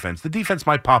trust the defense. The defense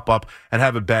might pop up and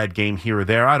have a bad game here or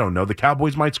there. I don't know. The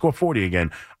Cowboys might score 40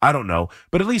 again. I don't know.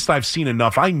 But at least I've seen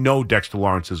enough. I know Dexter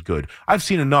Lawrence is good. I've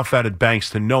seen enough out of Banks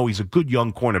to know he's a good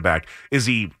young cornerback. Is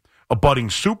he a budding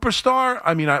superstar?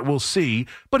 I mean, we'll see.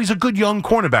 But he's a good young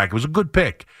cornerback. It was a good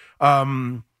pick.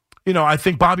 I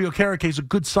think Bobby Okereke is a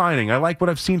good signing. I like what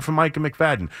I've seen from Micah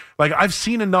McFadden. Like, I've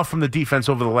seen enough from the defense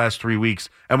over the last 3 weeks,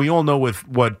 and we all know with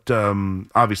what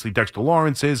obviously Dexter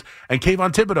Lawrence is, and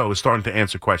Kayvon Thibodeau is starting to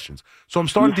answer questions. So I'm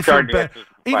starting to feel bad.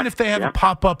 Even if they have a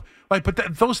pop-up,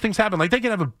 but those things happen. Like, they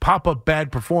can have a pop-up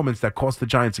bad performance that cost the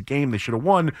Giants a game they should have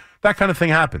won. That kind of thing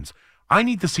happens. I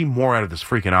need to see more out of this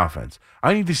freaking offense.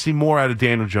 I need to see more out of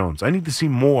Daniel Jones. I need to see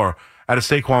more out of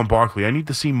Saquon Barkley. I need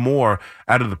to see more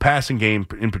out of the passing game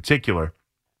in particular,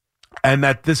 and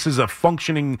that this is a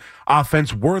functioning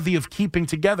offense worthy of keeping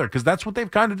together, because that's what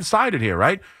they've kind of decided here,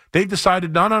 right? They've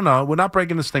decided, no, we're not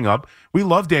breaking this thing up. We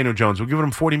love Daniel Jones. We're giving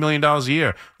him $40 million a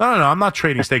year. No, I'm not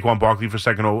trading Saquon Barkley for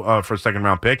a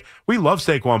second-round pick. We love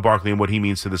Saquon Barkley and what he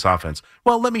means to this offense.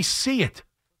 Well, let me see it.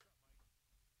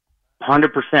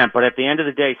 100%. But at the end of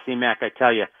the day, C-Mac, I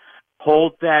tell you,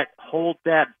 hold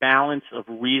that balance of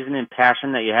reason and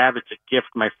passion that you have. It's a gift,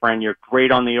 my friend. You're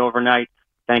great on the overnight.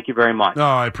 Thank you very much. No,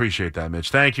 I appreciate that, Mitch.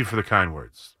 Thank you for the kind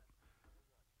words.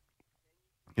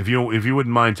 If you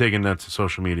wouldn't mind taking that to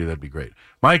social media, that'd be great.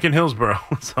 Mike in Hillsborough.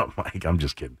 What's up, Mike? I'm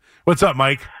just kidding. What's up,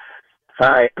 Mike?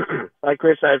 Hi. Hi,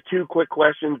 Chris. I have two quick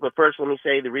questions, but first let me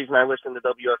say the reason I listen to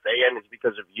WFAN is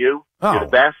because of you. Oh, you're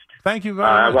the best. Thank you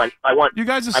very much. I want you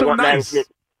guys are so nice.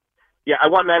 I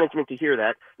want management to hear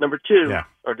that. Number two,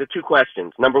 or the two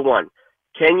questions. Number one,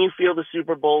 can you field the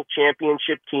Super Bowl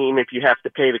championship team if you have to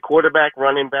pay the quarterback,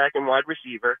 running back, and wide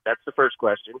receiver? That's the first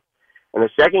question. And the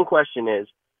second question is,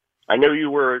 I know you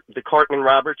were the Carton and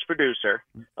Roberts producer.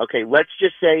 Okay, let's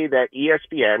just say that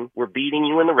ESPN were beating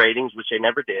you in the ratings, which they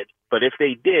never did. But if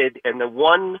they did, and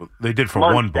they did for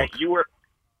one book.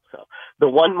 The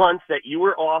 1 month that you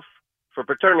were off for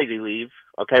paternity leave,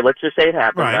 okay, let's just say it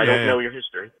happened. Right, I don't know your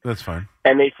history. That's fine.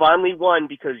 And they finally won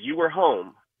because you were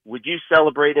home. Would you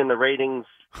celebrate in the ratings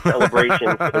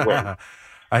celebration for the win?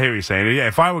 I hear what you're saying. Yeah,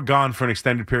 if I were gone for an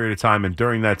extended period of time and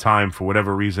during that time, for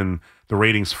whatever reason, the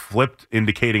ratings flipped,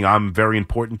 indicating I'm very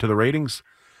important to the ratings,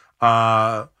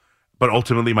 but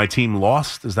ultimately my team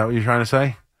lost, is that what you're trying to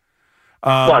say?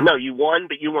 Well, no, you won,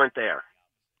 but you weren't there.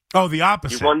 Oh, the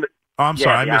opposite. You won I'm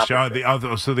sorry, I missed you.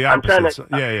 So the opposite.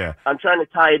 I'm trying to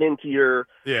tie it into your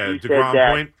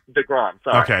DeGrom point. DeGrom,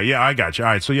 sorry. Okay, yeah, I got you.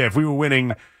 All right, so if we were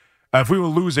winning, if we were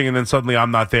losing and then suddenly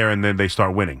I'm not there and then they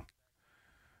start winning.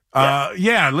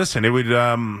 Listen, it would.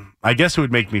 I guess it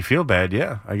would make me feel bad.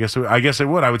 Yeah, I guess it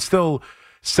would. I would still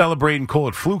celebrate and call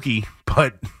it fluky,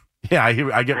 but yeah, I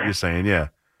get what you're saying. Yeah,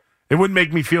 it wouldn't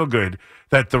make me feel good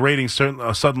that the ratings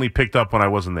suddenly picked up when I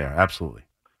wasn't there. Absolutely.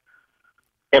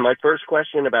 And my first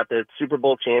question about the Super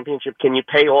Bowl championship: can you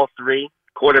pay all three,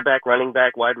 quarterback, running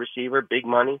back, wide receiver, big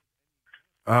money?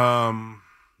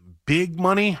 Big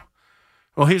money.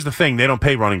 Well, here's the thing: they don't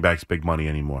pay running backs big money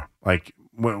anymore. Like.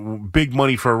 Big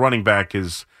money for a running back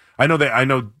is. I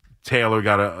know Taylor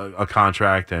got a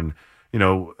contract, and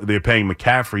they're paying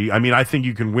McCaffrey. I mean, I think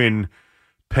you can win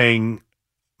paying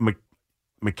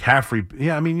McCaffrey.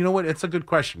 Yeah, I mean, you know what? It's a good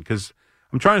question because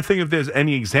I'm trying to think if there's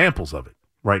any examples of it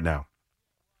right now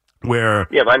where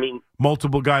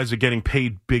multiple guys are getting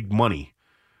paid big money.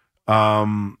 I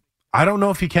don't know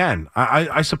if you can.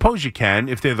 I suppose you can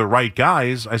if they're the right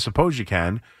guys. I suppose you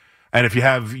can, and if you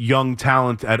have young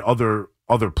talent at other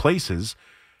places,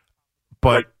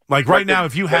 but right now,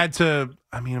 if you had to,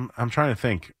 I mean, I'm trying to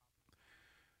think.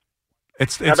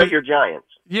 It's how about your Giants?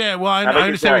 Yeah, well, I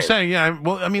understand what you're saying. Yeah,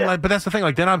 well, I mean, but that's the thing.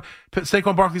 Then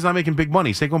Saquon Barkley's not making big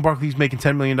money. Saquon Barkley's making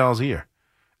 $10 million a year,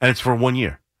 and it's for 1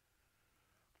 year.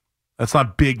 That's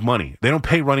not big money. They don't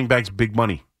pay running backs big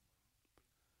money.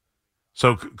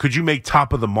 So could you make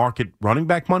top of the market running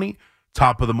back money,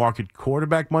 top of the market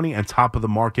quarterback money, and top of the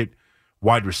market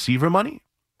wide receiver money?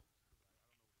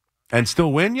 And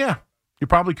still win? Yeah, you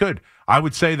probably could. I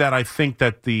would say that I think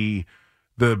that the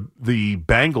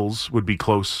Bengals would be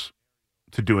close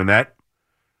to doing that,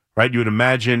 right? You would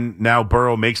imagine now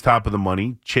Burrow makes top of the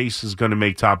money. Chase is going to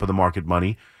make top of the market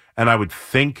money. And I would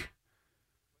think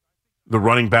the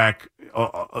running back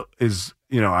is,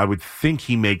 I would think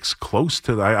he makes close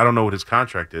to, I don't know what his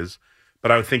contract is,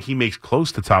 but I would think he makes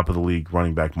close to top of the league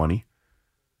running back money.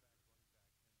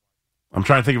 I'm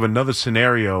trying to think of another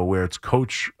scenario where it's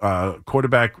coach,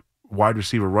 quarterback, wide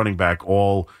receiver, running back,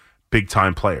 all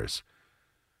big-time players.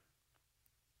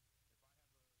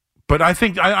 But I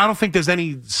don't think there's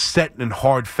any set and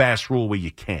hard, fast rule where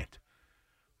you can't.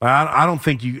 I don't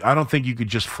think you could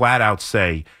just flat out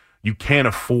say you can't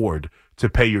afford to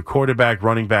pay your quarterback,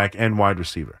 running back, and wide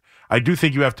receiver. I do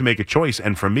think you have to make a choice,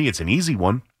 and for me, it's an easy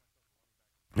one.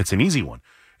 It's an easy one.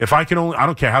 If I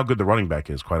don't care how good the running back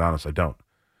is, quite honest, I don't.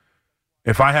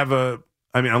 If I have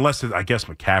unless I guess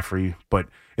McCaffrey, but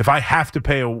if I have to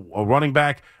pay a running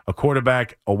back, a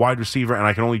quarterback, a wide receiver, and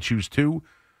I can only choose two,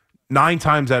 9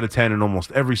 times out of 10 in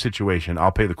almost every situation,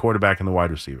 I'll pay the quarterback and the wide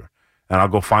receiver, and I'll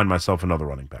go find myself another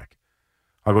running back.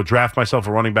 I'll go draft myself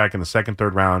a running back in the second,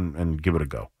 third round and give it a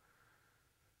go.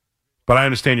 But I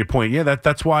understand your point. Yeah,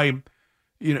 that's why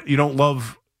you don't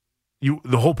love you.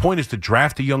 The whole point is to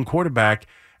draft a young quarterback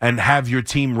and have your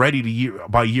team ready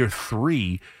by year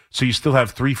 3. So you still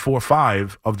have 3, 4,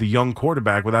 5 of the young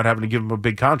quarterback without having to give him a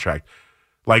big contract,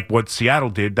 like what Seattle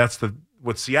did.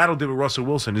 What Seattle did with Russell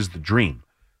Wilson is the dream.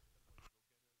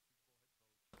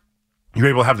 You're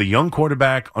able to have the young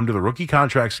quarterback under the rookie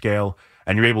contract scale,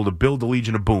 and you're able to build the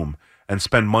Legion of Boom and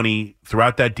spend money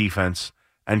throughout that defense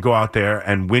and go out there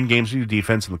and win games with your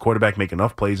defense and the quarterback make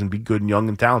enough plays and be good and young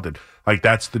and talented. Like,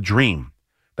 that's the dream.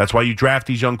 That's why you draft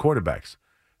these young quarterbacks.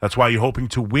 That's why you're hoping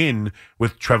to win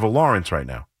with Trevor Lawrence right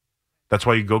now. That's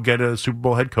why you go get a Super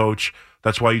Bowl head coach.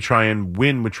 That's why you try and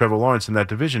win with Trevor Lawrence in that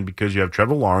division, because you have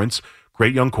Trevor Lawrence,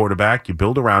 great young quarterback. You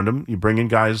build around him. You bring in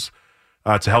guys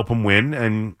to help him win,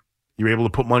 and you're able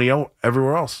to put money out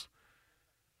everywhere else.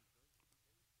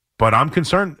 But I'm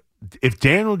concerned if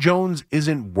Daniel Jones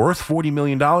isn't worth $40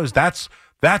 million,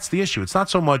 that's the issue. It's not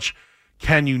so much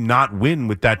can you not win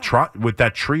with that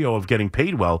trio of getting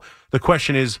paid well. The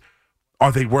question is,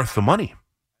 are they worth the money?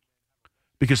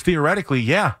 Because theoretically,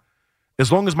 yeah,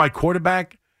 as long as my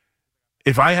quarterback,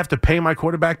 if I have to pay my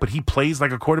quarterback, but he plays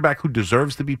like a quarterback who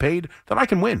deserves to be paid, then I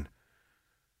can win.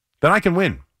 I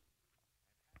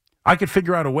could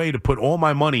figure out a way to put all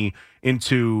my money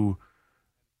into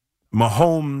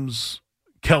Mahomes,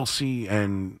 Kelsey,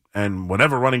 and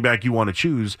whatever running back you want to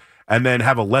choose, and then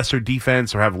have a lesser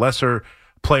defense or have lesser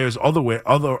players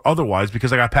otherwise,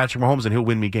 because I got Patrick Mahomes and he'll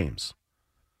win me games.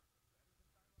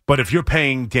 But if you're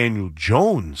paying Daniel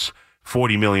Jones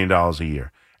 $40 million a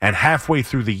year, and halfway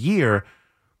through the year,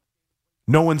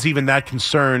 no one's even that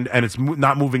concerned, and it's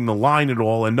not moving the line at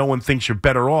all, and no one thinks you're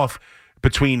better off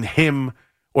between him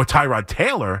or Tyrod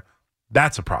Taylor,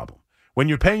 that's a problem. When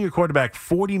you're paying your quarterback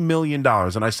 $40 million,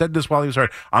 and I said this while he was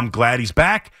hurt, I'm glad he's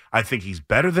back. I think he's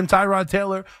better than Tyrod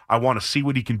Taylor. I want to see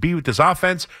what he can be with this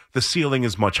offense. The ceiling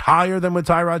is much higher than with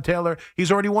Tyrod Taylor.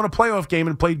 He's already won a playoff game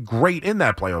and played great in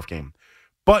that playoff game.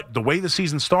 But the way the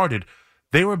season started,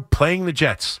 they were playing the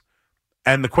Jets.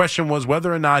 And the question was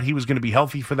whether or not he was going to be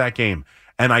healthy for that game.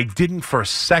 And I didn't for a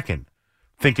second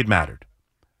think it mattered.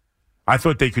 I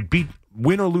thought they could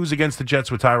win or lose against the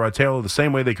Jets with Tyrod Taylor the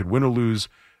same way they could win or lose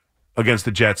against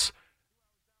the Jets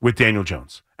with Daniel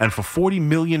Jones. And for $40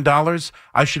 million,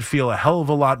 I should feel a hell of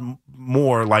a lot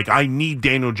more like I need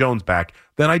Daniel Jones back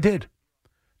than I did.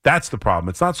 That's the problem.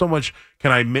 It's not so much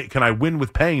can I win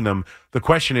with paying them. The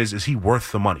question is he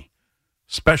worth the money?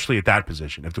 Especially at that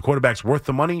position. If the quarterback's worth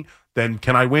the money, then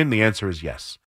can I win? The answer is yes.